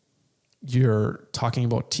you're talking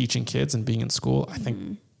about teaching kids and being in school, I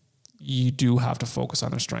think you do have to focus on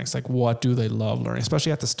their strengths. Like, what do they love learning,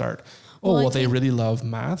 especially at the start? They really love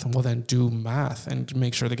math. Well, then do math and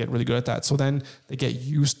make sure they get really good at that. So then they get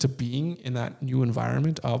used to being in that new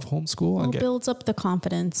environment of homeschool. And builds up the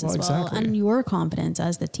confidence as well. And your confidence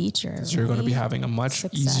as the teacher. Because you're going to be having a much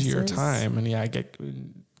easier time. And get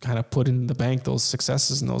kind of put in the bank those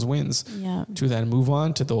successes and those wins to then move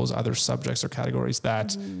on to those other subjects or categories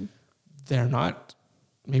that they're not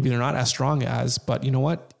as strong as, but you know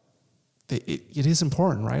what? It is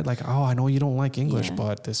important, right? Like, I know you don't like English,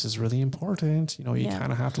 but this is really important. You kind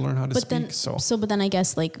of have to learn how to speak. But then I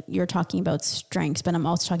guess like you're talking about strengths, but I'm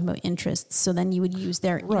also talking about interests. So then you would use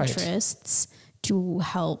their interests to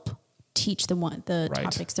help teach the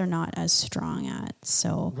topics they're not as strong at.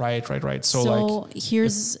 So right. So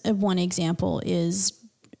here's one example is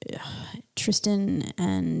Tristan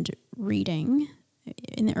and reading.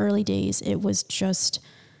 In the early days, it was just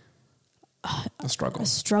a struggle. A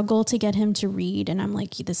struggle to get him to read. And I'm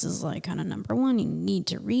like, this is like kind of number one. You need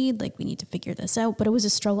to read. Like, we need to figure this out. But it was a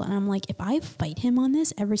struggle. And I'm like, if I fight him on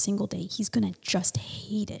this every single day, he's going to just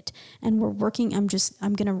hate it. And we're working. I'm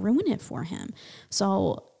going to ruin it for him.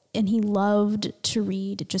 So, and he loved to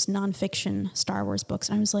read just nonfiction Star Wars books.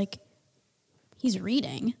 And I was like, he's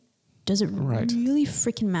reading. Does it really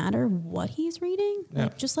freaking matter what he's reading? Yeah.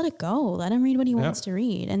 Like, just let it go. Let him read what he wants to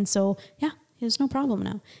read. And so, there's no problem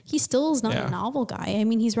now. He still is not a novel guy. I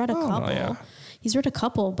mean, he's read a couple. No, he's read a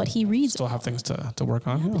couple, but he reads. Still have things to work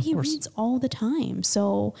on. Yeah, but he reads all the time.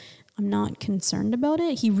 So I'm not concerned about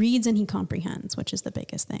it. He reads and he comprehends, which is the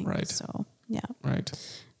biggest thing. Right. So, yeah. Right.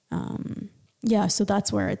 So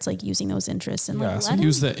that's where it's like using those interests and so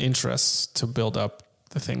use the interests to build up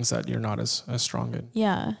the things that you're not as strong in.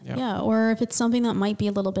 Yeah. Or if it's something that might be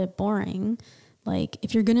a little bit boring, like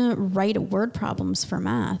if you're going to write word problems for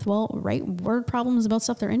math, well, write word problems about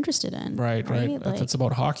stuff they're interested in. Right. Like, if it's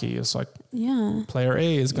about hockey, it's like player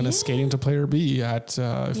A is going to skate into player B at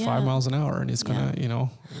 5 miles an hour, and he's going to,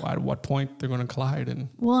 at what point they're going to collide. And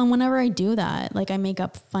whenever I do that, like I make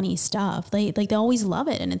up funny stuff, they always love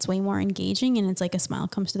it, and it's way more engaging, and it's like a smile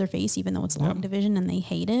comes to their face, even though it's long division and they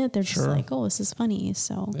hate it. They're just like, oh, this is funny.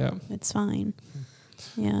 So it's fine.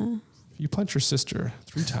 Yeah. If you punch your sister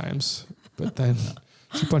 3 times, but then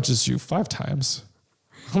she punches you 5 times,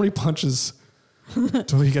 how many punches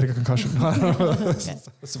till you get a concussion? I don't know.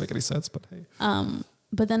 Doesn't make any sense, but hey.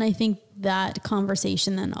 But then I think that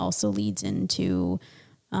conversation then also leads into,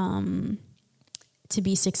 to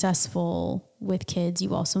be successful with kids,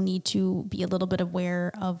 you also need to be a little bit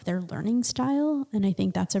aware of their learning style. And I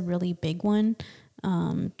think that's a really big one.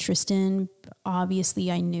 Tristan,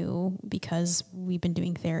 obviously I knew because we've been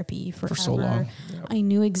doing therapy forever. For so long. Yep. I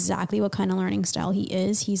knew exactly what kind of learning style he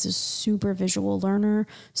is. He's a super visual learner.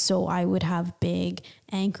 So I would have big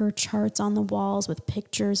anchor charts on the walls with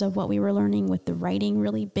pictures of what we were learning, with the writing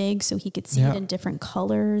really big so he could see it in different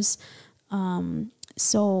colors.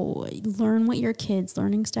 So learn what your kid's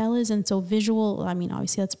learning style is. And so visual, I mean,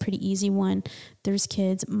 obviously that's a pretty easy one. There's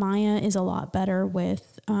kids. Maya is a lot better with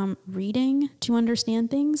reading to understand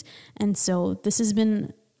things. And so this has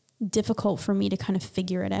been difficult for me to kind of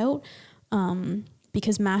figure it out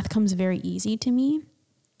because math comes very easy to me.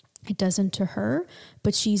 It doesn't to her,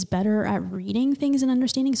 but she's better at reading things and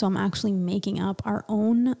understanding. So I'm actually making up our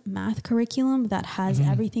own math curriculum that has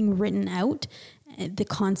everything written out, the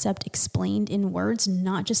concept explained in words,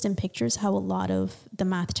 not just in pictures, how a lot of the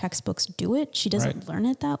math textbooks do it. She doesn't learn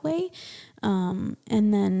it that way. And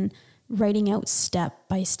then writing out step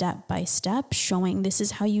by step by step, showing this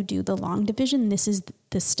is how you do the long division. This is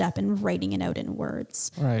the step, and writing it out in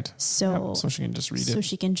words. Right. So, so she can just read it. So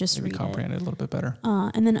she can just maybe read comprehend it a little bit better.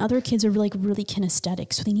 And then other kids are like really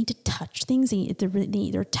kinesthetic. So they need to touch things.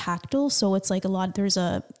 They're tactile. So it's like there's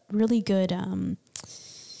a really good,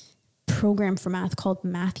 program for math called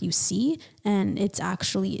Math You See, and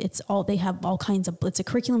they have all kinds of, it's a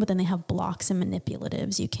curriculum, but then they have blocks and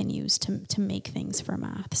manipulatives you can use to make things for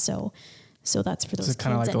math. So that's for those. Is it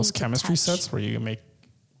kind of like those chemistry sets where you make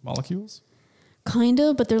molecules? Kind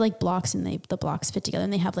of, but they're like blocks, and the blocks fit together,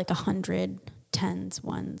 and they have like 100 10s,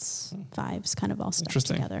 1s, 5s, kind of all stuck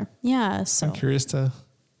together. Yeah. So I'm curious to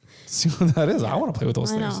see what that is. I want to play with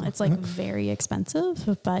those things. I know it's like very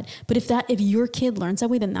expensive, but if your kid learns that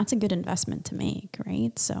way, then that's a good investment to make,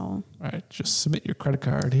 right? So, all right, just submit your credit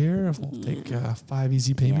card here. We'll take 5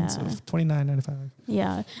 easy payments of $29.95.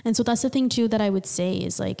 Yeah, and so that's the thing too that I would say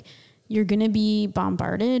is like, you're going to be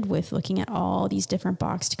bombarded with looking at all these different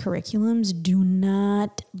boxed curriculums. Do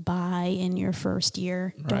not buy in your first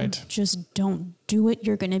year. Don't do it.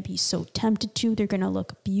 You're going to be so tempted to. They're going to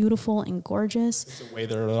look beautiful and gorgeous. It's the way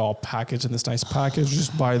they're all packaged in this nice package.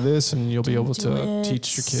 Just buy this and you'll be able to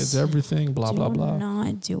teach your kids everything, blah, blah, blah. Do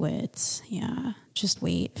not do it. Yeah. Just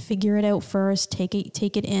wait. Figure it out first. Take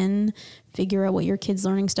it in. Figure out what your kid's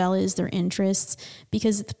learning style is, their interests.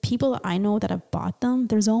 Because the people I know that have bought them,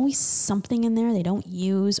 there's always something in there they don't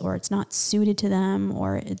use, or it's not suited to them,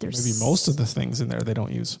 or there's maybe most of the things in there they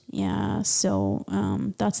don't use. Yeah. So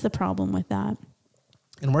that's the problem with that.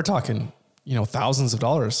 And we're talking, thousands of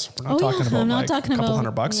dollars. We're not talking about a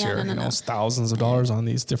couple $100 here. No. It's thousands of dollars on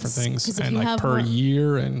these different things, and like per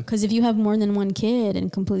year. And because if you have more than one kid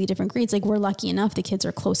and completely different grades, like we're lucky enough, the kids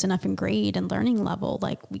are close enough in grade and learning level.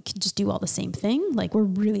 Like we could just do all the same thing. Like we're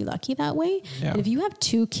really lucky that way. Yeah. But if you have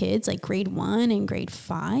 2 kids, like grade 1 and grade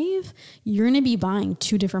 5, you're going to be buying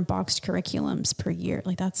 2 different boxed curriculums per year.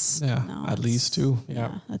 Like that's at least 2.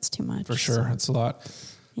 Yeah, that's too much for sure. It's a lot.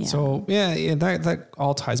 Yeah. So that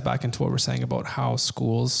all ties back into what we're saying about how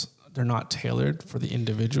schools they're not tailored for the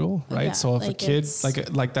individual, right? Yeah, so if like a kid,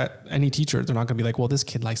 like that, any teacher, they're not going to be like, well, this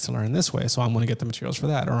kid likes to learn this way, so I'm going to get the materials for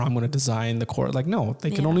that, or I'm going to design the course. Like, no,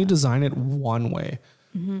 they can only design it one way.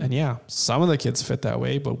 And yeah, some of the kids fit that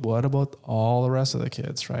way, but what about all the rest of the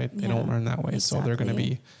kids, right? They don't learn that way. So they're going to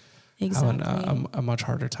be having a much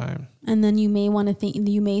harder time. And then you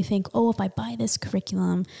may think, oh, if I buy this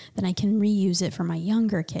curriculum, then I can reuse it for my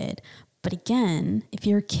younger kid. But again, if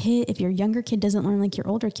your younger kid doesn't learn like your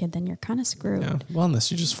older kid, then you're kind of screwed. Yeah. Well,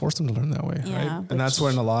 unless you just force them to learn that way, right? And that's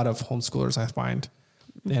when a lot of homeschoolers, I find,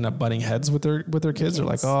 they end up butting heads with their kids. They're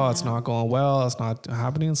like, oh, it's not going well. It's not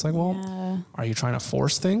happening. It's like, well, are you trying to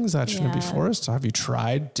force things that shouldn't be forced? Have you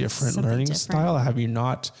tried different learning style? Have you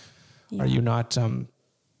not, are you not,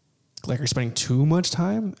 like you're spending too much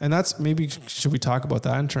time? And that's maybe, should we talk about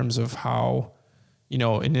that in terms of how,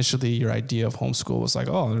 initially your idea of homeschool was like,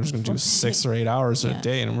 oh, they're just going to do 6 or 8 hours a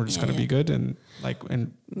day and we're just going to be good. And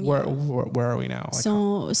where are we now?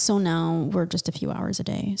 Like so now we're just a few hours a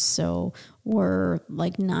day. So we're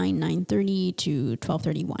like 9:30 to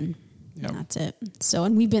 12:31. Yep. That's it. So,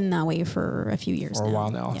 and we've been that way for a few years for now. A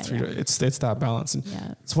while now. It's that balance. And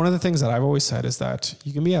it's one of the things that I've always said is that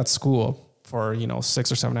you can be at school for,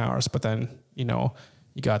 6 or 7 hours, but then, you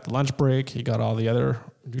got the lunch break, you got all the other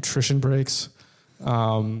nutrition breaks.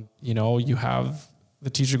 You have the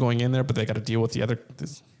teacher going in there, but they got to deal with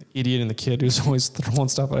this idiot and the kid who's always throwing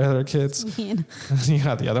stuff at other kids. And you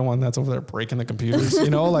got the other one that's over there breaking the computers,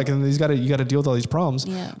 and you got to deal with all these problems.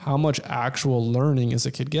 Yeah. How much actual learning is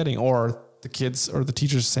a kid getting, or the kids or the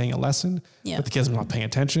teacher's saying a lesson, but the kids are not paying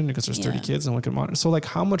attention because there's 30 kids and one can monitor. So like,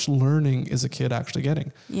 how much learning is a kid actually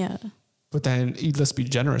getting? Yeah. But then let's be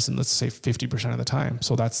generous and let's say 50% of the time.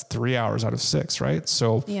 So that's 3 hours out of 6, right?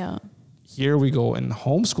 So here we go in the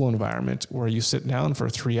homeschool environment where you sit down for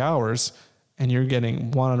 3 hours and you're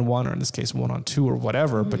getting one-on-one, or in this case, 1-on-2 or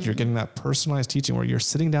whatever, but you're getting that personalized teaching where you're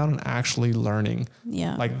sitting down and actually learning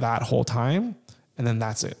like that whole time. And then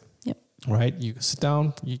that's it. Yep. Right. You sit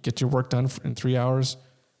down, you get your work done in 3 hours,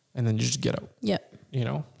 and then you just get out. Yep.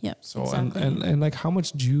 Yep. So, exactly. and like, how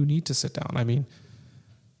much do you need to sit down? I mean,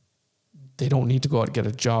 they don't need to go out and get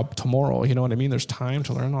a job tomorrow. You know what I mean? There's time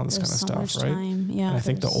to learn all this kind of stuff, right? Time. Yeah. And I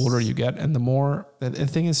think the older you get and the more, the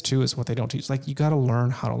thing is too, is what they don't teach. Like, you got to learn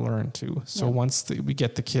how to learn too. So once we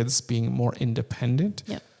get the kids being more independent,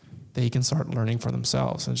 they can start learning for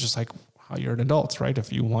themselves. And it's just like how you're an adult, right?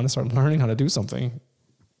 If you want to start learning how to do something,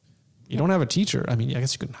 you don't have a teacher. I mean, I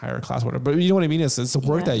guess you can hire a class, whatever, but you know what I mean? It's the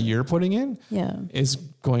work that you're putting in is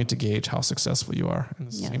going to gauge how successful you are. And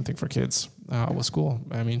it's the same thing for kids with school.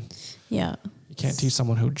 I mean, you can't teach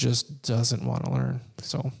someone who just doesn't want to learn.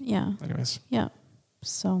 So anyways. Yeah.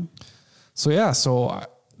 So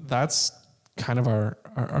that's kind of our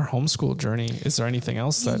homeschool journey. Is there anything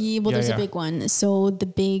else that? There's a big one. So the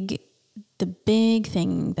big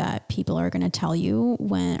thing that people are going to tell you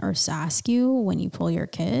ask you when you pull your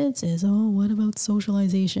kids is, oh, what about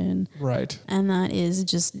socialization? Right. And that is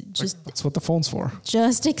just that's what the phone's for.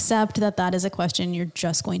 Just accept that is a question you're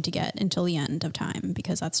just going to get until the end of time,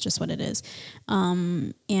 because that's just what it is.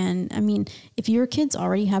 And I mean, if your kids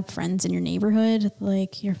already have friends in your neighborhood,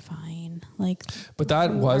 like, you're fine. Like, but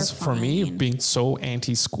that was for me being so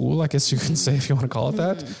anti-school, I guess you can say, if you want to call it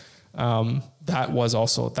that.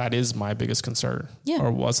 That is my biggest concern. Yeah.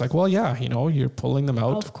 Or was like, well, you're pulling them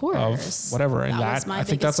out of whatever. And that was my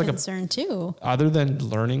biggest concern too. Other than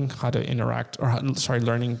learning how to interact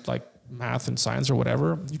learning like math and science or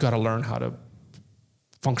whatever, you got to learn how to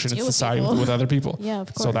function in society with other people. Yeah,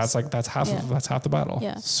 of course. So that's half the battle.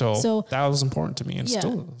 Yeah. So that was important to me, and still is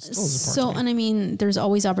important. So, and I mean, there's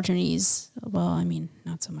always opportunities. Well, I mean,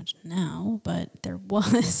 not so much now, but there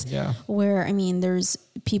was. Yeah. Where, I mean, there's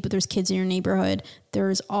kids in your neighborhood.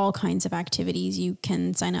 There's all kinds of activities you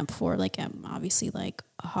can sign up for, like obviously like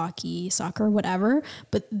hockey, soccer, whatever.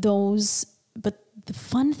 But the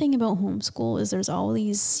fun thing about homeschool is there's all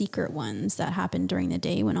these secret ones that happen during the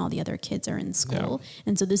day when all the other kids are in school. Yeah.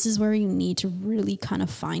 And so this is where you need to really kind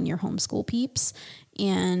of find your homeschool peeps.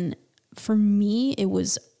 And for me, it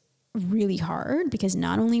was really hard because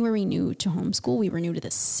not only were we new to homeschool, we were new to the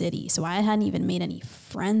city. So I hadn't even made any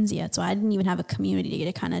friends yet. So I didn't even have a community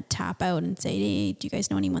to kind of tap out and say, hey, do you guys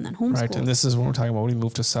know anyone that homeschools? Right. And this is when we're talking about when we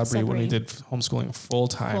moved to Sudbury. When we did homeschooling full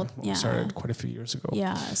time. We started quite a few years ago.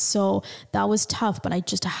 Yeah. So that was tough, but I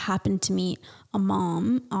just happened to meet a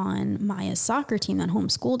mom on Maya's soccer team that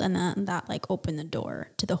homeschooled, and that like opened the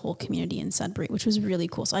door to the whole community in Sudbury, which was really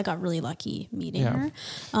cool. So I got really lucky meeting her.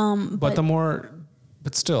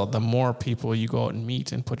 But still, the more people you go out and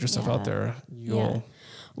meet and put yourself out there, you'll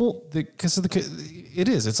Well, because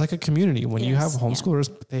it's like a community. When you have homeschoolers,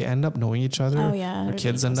 they end up knowing each other. Oh yeah. Their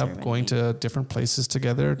kids end up going to different places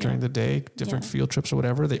together during the day, different field trips or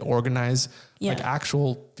whatever. They organize like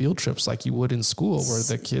actual field trips like you would in school where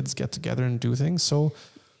the kids get together and do things. So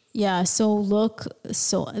yeah. So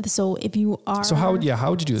if you are, how would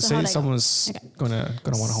you do this? Say someone's gonna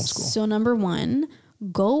want to homeschool. So number one,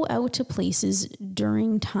 go out to places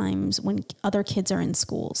during times when other kids are in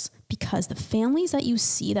schools, because the families that you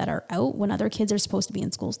see that are out when other kids are supposed to be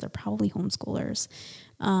in schools, they're probably homeschoolers.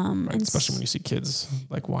 And especially when you see kids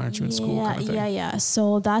like, why aren't you in school? Kind of thing. Yeah.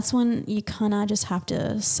 So that's when you kind of just have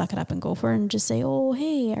to suck it up and go for it and just say, oh,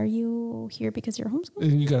 hey, are you here because you're homeschooling?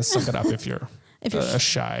 And you got to suck it up if you're a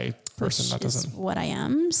shy person that doesn't. What I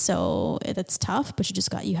am. So it's tough, but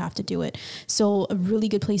you have to do it. So really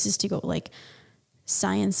good places to go, like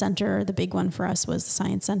Science Center. The big one for us was the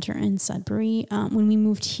Science Center in Sudbury. When we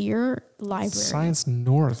moved here, library. Science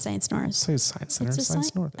North. Say Science Center.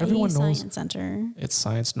 Science North. Everyone knows. Science Center. It's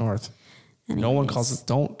Science North. Anyways, no one calls it.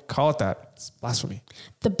 Don't call it that. It's blasphemy.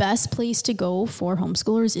 The best place to go for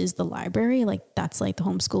homeschoolers is the library. Like that's like the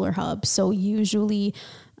homeschooler hub. So usually,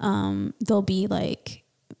 there'll be like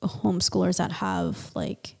homeschoolers that have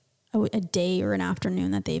like a day or an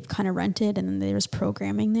afternoon that they've kind of rented, and then there's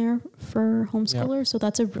programming there for homeschoolers. Yep. So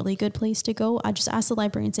that's a really good place to go. I just ask the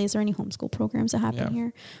librarian, say, is there any homeschool programs that happen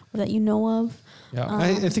here or that you know of? Yeah.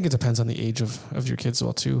 I think it depends on the age of your kids as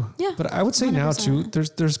well too. Yeah. But I would say 100%. Now too,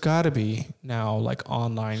 there's gotta be now like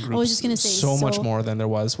online groups. I was just going to say so much more than there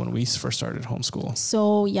was when we first started homeschool.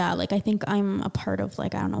 So yeah, like I think I'm a part of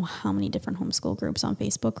like, I don't know how many different homeschool groups on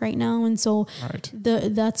Facebook right now. And so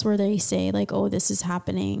that's where they say like, oh, this is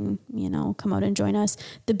happening, come out and join us.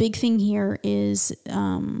 The big thing here is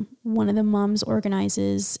one of the moms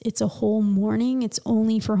organizes, it's a whole morning. It's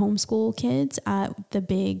only for homeschool kids at the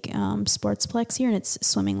big sportsplex here, and it's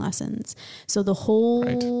swimming lessons. So the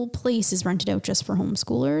whole place is rented out just for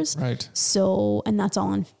homeschoolers. Right. So, and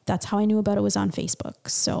that's how I knew about it, was on Facebook.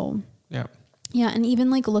 So yeah. Yeah. And even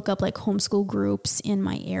like look up like homeschool groups in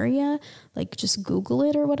my area, like just Google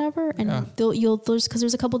it or whatever. And cause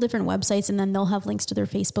there's a couple different websites, and then they'll have links to their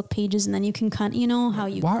Facebook pages, and then you can how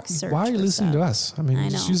you search. Why are you listening to us? I mean,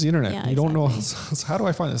 just use the internet. Yeah, you don't know. How do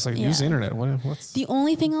I find this? Like use the internet. What's the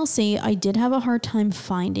only thing I'll say, I did have a hard time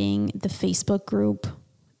finding the Facebook group,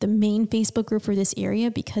 the main Facebook group for this area,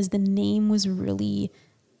 because the name was really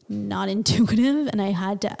not intuitive, and I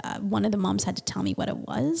had to one of the moms had to tell me what it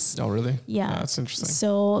was. Oh really? Yeah, that's interesting.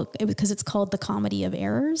 So it was because it's called the Comedy of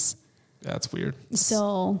Errors. Yeah, that's weird.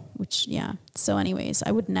 So anyways,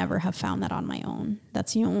 I would never have found that on my own.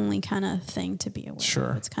 That's the only kind of thing to be aware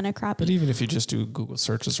of. It's kind of crappy. But even if you just do Google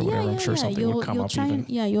searches or whatever, I'm sure something would come up even.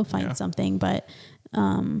 You'll find something, but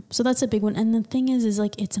so that's a big one. And the thing is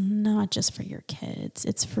like, it's not just for your kids,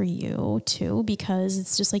 it's for you too, because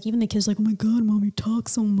it's just like, even the kids are like, oh my God, Mom, you talk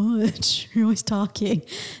so much. You're always talking.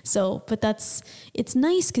 So, but it's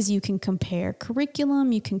nice because you can compare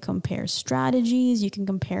curriculum, you can compare strategies, you can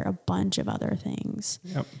compare a bunch of other things.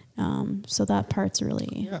 Yep. So that part's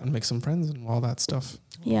really. Yeah. And make some friends and all that stuff.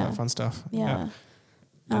 All that fun stuff. Yeah.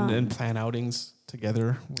 And then plan outings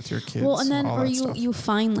together with your kids. Well, and then, or you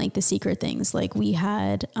find like the secret things. Like we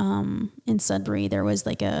had, in Sudbury, there was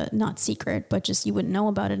like not secret, but just, you wouldn't know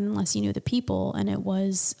about it unless you knew the people. And it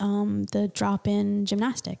was, the drop-in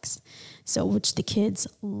gymnastics. So, which the kids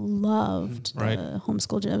loved. The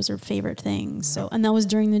homeschool, that was their favorite thing. So, and that was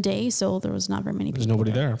during the day. So there was not very many people. There's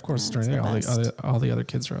nobody there. Of course, during the day. All the other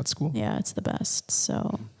kids are at school. Yeah. It's the best.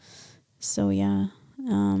 So yeah.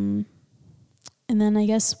 And then I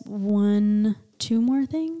guess two more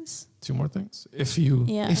things. If you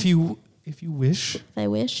wish. If I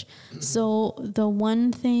wish. So the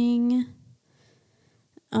one thing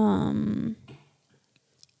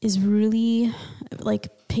is really like,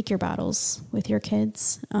 pick your battles with your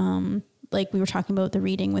kids. Like we were talking about the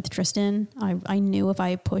reading with Tristan, I knew if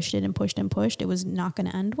I pushed it and pushed and pushed, it was not going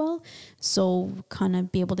to end well. So kind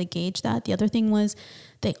of be able to gauge that. The other thing was,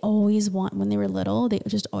 they always when they were little, they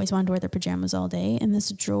just always wanted to wear their pajamas all day. And this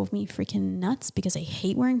drove me freaking nuts because I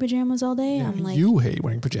hate wearing pajamas all day. Yeah, I'm like, you hate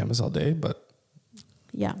wearing pajamas all day, but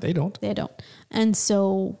they don't. And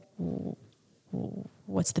so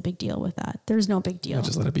what's the big deal with that? There's no big deal. Yeah,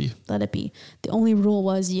 just let it be. The only rule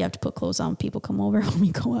was you have to put clothes on when people come over when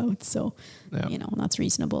we go out. So, that's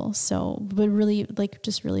reasonable. So, but really, like,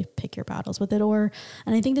 just really pick your battles with it. And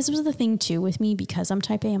I think this was the thing too with me, because I'm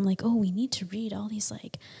type A, I'm like, oh, we need to read all these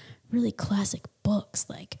like really classic books,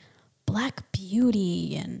 like Black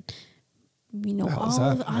Beauty and, I've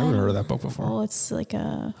never heard of that book before. Oh, it's like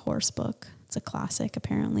a horse book. It's a classic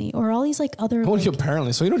apparently, or all these like other.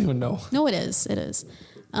 Apparently, so you don't even know. No, it is.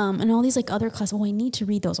 And all these like other classes, I need to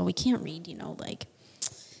read those. We can't read,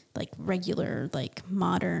 like regular, like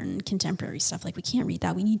modern contemporary stuff. Like we can't read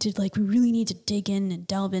that. We really need to dig in and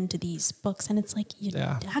delve into these books. And it's like,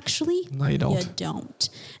 actually, no, you don't. You don't.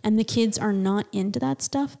 And the kids are not into that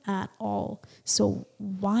stuff at all. So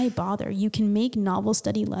why bother? You can make novel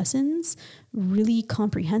study lessons really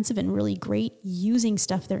comprehensive and really great using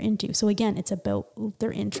stuff they're into. So again, it's about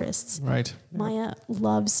their interests. Right. Maya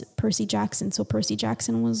loves Percy Jackson. So Percy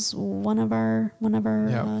Jackson was one of our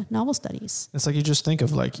novel studies. It's like you just think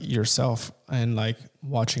of like yourself and like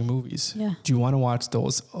watching movies. Yeah. Do you want to watch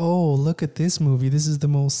those? Oh, look at this movie. This is the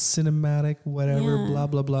most cinematic, whatever, blah,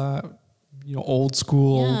 blah, blah. Old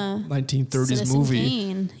school 1930s Citizen movie.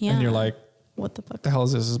 Kane. Yeah. And you're like, what the fuck? The hell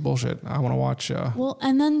is this? This is bullshit. I want to watch. Well,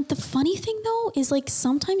 and then the funny thing though is like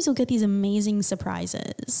sometimes you'll get these amazing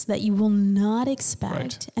surprises that you will not expect,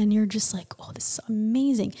 Right. and you're just like, oh, this is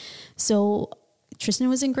amazing. So Tristan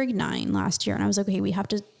was in grade 9 last year, and I was like, okay, we have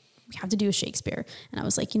to do a Shakespeare, and I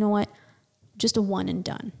was like, you know what? Just a one and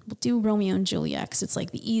done. We'll do Romeo and Juliet because it's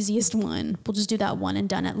like the easiest one. We'll just do that one and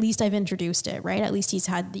done. At least I've introduced it, right? At least he's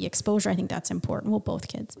had the exposure. I think that's important. Well, both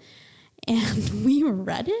kids. And we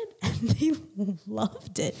read it and they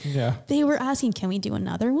loved it. Yeah. They were asking, can we do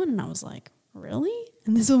another one? And I was like, really?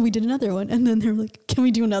 And this one we did another one. And then they were like, can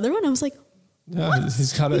we do another one? I was like, what?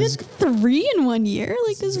 He's got we did 3 in 1 year.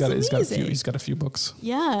 Like this is amazing. He's got a few books.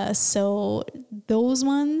 Yeah. So those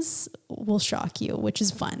ones will shock you, which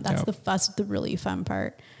is fun. That's the really fun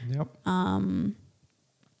part. Yep. And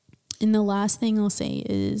the last thing I'll say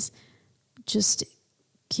is just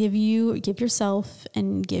give yourself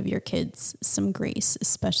and give your kids some grace,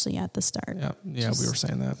 especially at the start. Yeah. Yeah. We were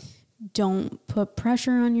saying that. Don't put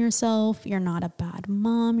pressure on yourself. You're not a bad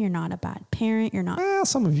mom. You're not a bad parent. You're not. Well,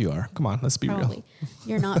 some of you are. Come on, let's be real.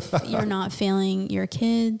 You're not failing your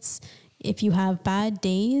kids. If you have bad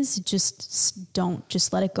days, just don't.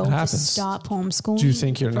 Just let it go. Just stop homeschooling. Do you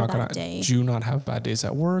think you're not going to? Do you not have bad days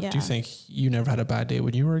at work? Yeah. Do you think you never had a bad day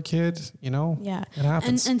when you were a kid? Yeah, it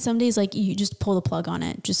happens. And some days, like you just pull the plug on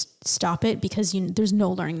it. Just stop it because there's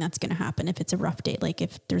no learning that's going to happen if it's a rough day. Like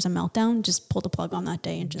if there's a meltdown, just pull the plug on that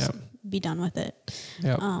day and just be done with it.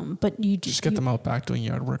 Yeah. But you just get them out back doing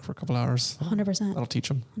yard work for a couple hours. 100%. That'll teach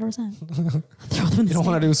them. 100%. Throw them in the You don't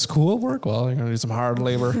want to do school work? Well, you're going to do some hard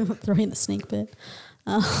labor. Throw you in the snake pit.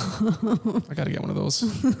 I got to get one of those.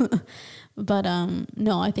 But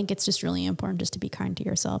no, I think it's just really important just to be kind to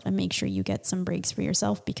yourself and make sure you get some breaks for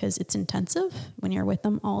yourself because it's intensive when you're with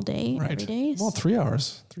them all day, every day. Well, 3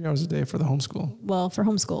 hours. 3 hours a day for the homeschool. Well, for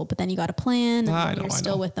homeschool, but then you got to plan and you're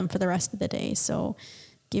still know. with them for the rest of the day. So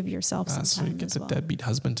give yourself some time so you get as the well. deadbeat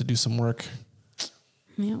husband to do some work.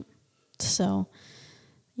 Yeah. So,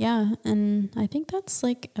 yeah. And I think that's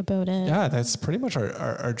like about it. Yeah, that's pretty much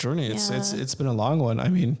our journey. It's been a long one. I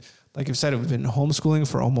mean, like you've said, we've been homeschooling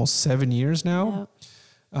for almost 7 years now.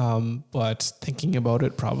 Yep. But thinking about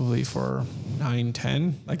it probably for 9,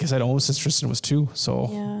 10, like I said, almost since Tristan was 2.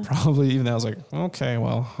 So probably even then I was like, okay,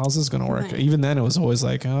 well, how's this going to work? Right. Even then it was always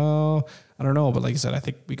like, oh, I don't know. But like you said, I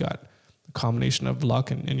think we got a combination of luck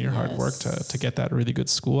and your hard work to get that really good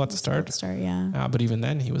school at the start. But even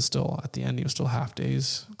then he was still, at the end, he was still half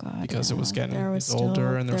days because it was getting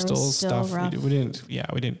older and there was still stuff.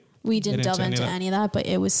 We didn't delve into any of that, but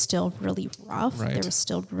it was still really rough. Right. There was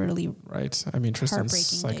still really I mean,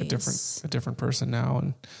 Tristan's like a different person now,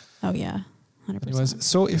 and 100%. Anyways,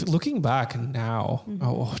 so if looking back now,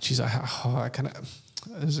 I kind of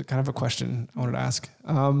there's kind of a question I wanted to ask.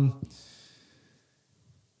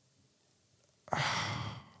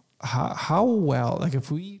 How well, like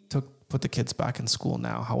if we put the kids back in school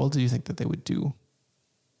now, how well do you think that they would do?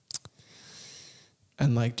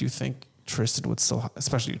 And like, do you think Tristan would still,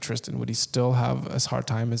 especially Tristan, would he still have as hard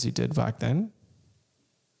time as he did back then?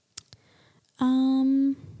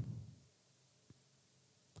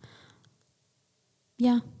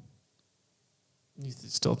 Yeah. You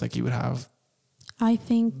still think he would have? I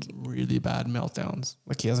think really bad meltdowns.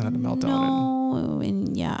 Like he hasn't had a meltdown.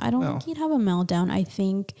 I don't think he'd have a meltdown. I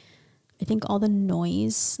think all the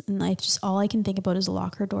noise and all I can think about is the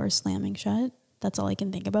locker door slamming shut. That's all I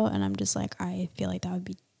can think about, and I'm just like, I feel like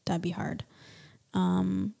that'd be hard.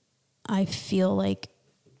 I feel like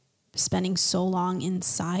spending so long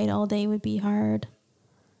inside all day would be hard.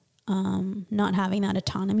 Not having that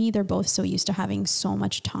autonomy. They're both so used to having so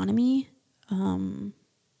much autonomy,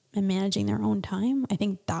 and managing their own time. I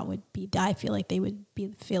think that would be, I feel like they would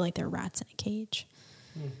feel like they're rats in a cage.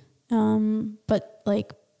 But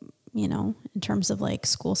like, in terms of like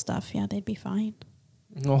school stuff, they'd be fine.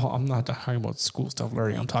 No, I'm not talking about school stuff,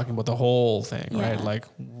 Larry. I'm talking about the whole thing, right? Like,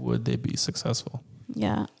 would they be successful?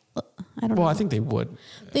 Yeah. I don't know. Well, I think they would.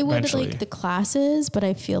 They would eventually. like the classes, but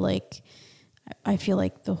I feel like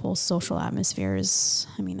the whole social atmosphere is,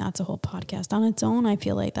 I mean, that's a whole podcast on its own. I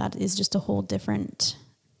feel like that is just a whole different,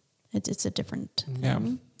 it's a different thing. Yeah.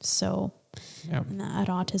 So, Yeah. and add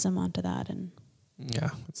autism onto that, and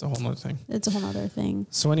Yeah, it's a whole nother thing. it's a whole other thing.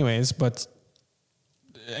 So anyways, but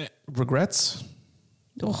regrets?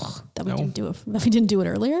 Ugh, that we No. didn't do it. That we didn't do it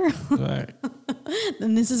earlier.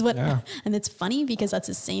 And this is what, Yeah. and it's funny because that's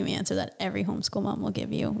the same answer that every homeschool mom will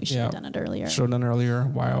give you. We should have done it earlier. Should have done earlier.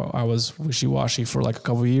 While I was wishy-washy for like a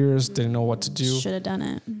couple of years, didn't know what to do. Should have done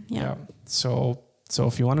it. Yeah. So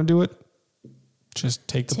if you want to do it, just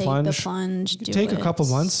take the plunge. Take the plunge. You take a couple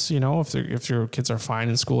months, if your kids are fine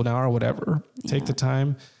in school now or whatever, take the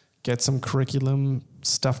time, get some curriculum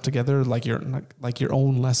stuff together, like your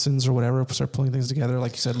own lessons or whatever. Start pulling things together.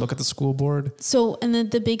 Like you said, look at the school board. So, and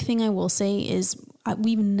the big thing I will say is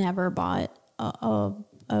we've never bought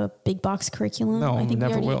a big box curriculum. No, I think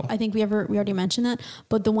never will. I think we already mentioned that.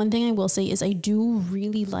 But the one thing I will say is I do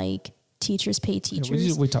really like teachers pay teachers.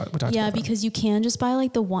 Yeah, we talked about that. Because you can just buy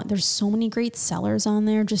like there's so many great sellers on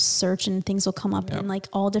there. Just search and things will come up in like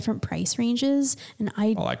all different price ranges. And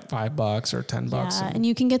like $5 or $10. Yeah, and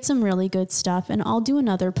you can get some really good stuff. And I'll do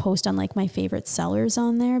another post on like my favorite sellers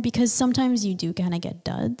on there, because sometimes you do kind of get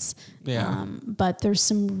duds. Yeah. But there's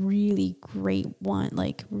some really great one,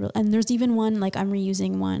 and there's even one, like I'm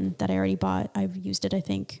reusing one that I already bought. I've used it, I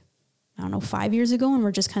think, 5 years ago, and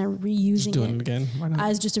we're just kind of reusing doing it again. Why not?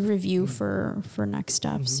 As just a review for next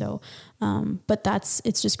stuff. So, but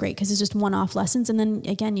it's just great because it's just one-off lessons, and then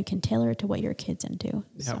again you can tailor it to what your kid's into.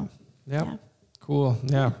 Yeah. So, yeah. Cool.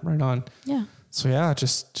 Yeah. Right on. Yeah. So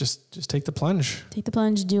just take the plunge. Take the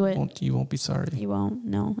plunge. Do it. You won't be sorry. You won't.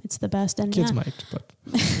 No, it's the best. And kids might, but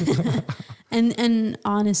and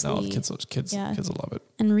honestly, no, kids will love it.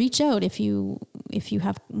 And reach out if you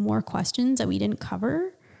have more questions that we didn't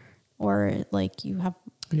cover. Or like you have.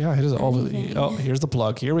 Yeah, it is here's the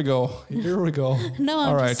plug. Here we go. No,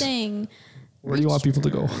 I'm just saying. Where do you want people to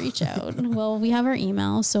go? Reach out. Well, we have our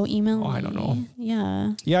email, so email. I don't know.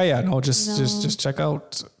 Yeah. Yeah. No, just check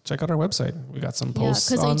out our website. We got some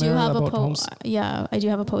posts on there about homes. Yeah, I do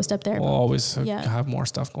have a post up there. We'll always have more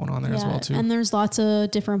stuff going on there as well too. And there's lots of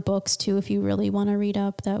different books too. If you really want to read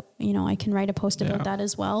up, that I can write a post about that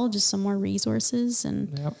as well. Just some more resources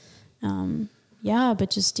and. Yep. But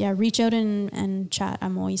just reach out and chat.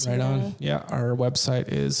 I'm always right on. Yeah, our website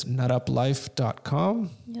is nutuplife.com.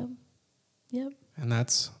 Yep. And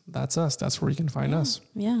that's us. That's where you can find us.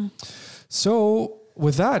 Yeah. So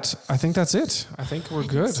with that, I think that's it. I think we're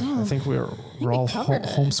good. I think we're all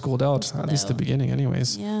homeschooled out, at least the beginning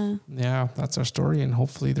anyways. Yeah. Yeah, that's our story, and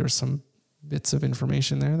hopefully there's some bits of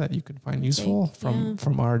information there that you can find useful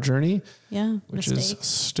from our journey. Yeah. Which is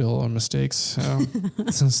still mistakes,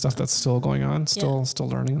 some stuff that's still going on, still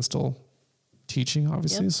learning and still teaching,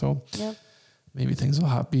 obviously. So maybe things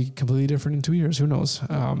will be completely different in 2 years. Who knows?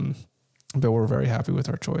 But we're very happy with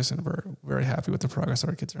our choice, and we're very happy with the progress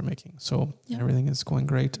our kids are making. So everything is going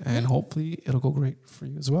great, and hopefully it'll go great for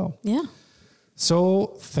you as well. Yeah.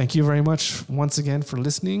 So thank you very much once again for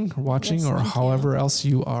listening, or watching, or however else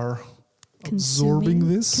you are absorbing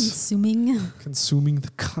this. Consuming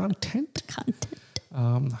the content.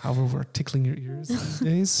 However we're tickling your ears these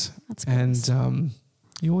days. That's and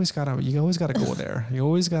you always gotta go there. You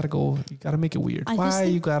always gotta go. You gotta make it weird. Why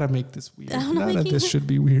you gotta make this weird? None of this should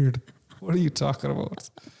be weird. What are you talking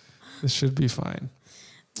about? This should be fine.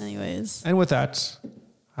 Anyways. And with that,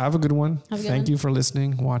 have a good one. Thank you for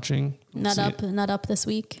listening, watching. Not up this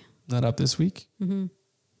week. Not up this week. Mm-hmm.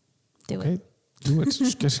 Do it.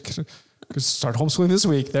 Just start homeschooling this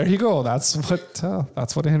week. There you go. That's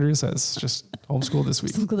what Andrea says. Just homeschool this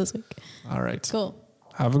week. Homeschool this week. All right. Cool.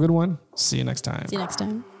 Have a good one. See you next time.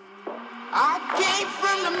 I came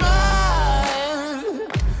from the mud.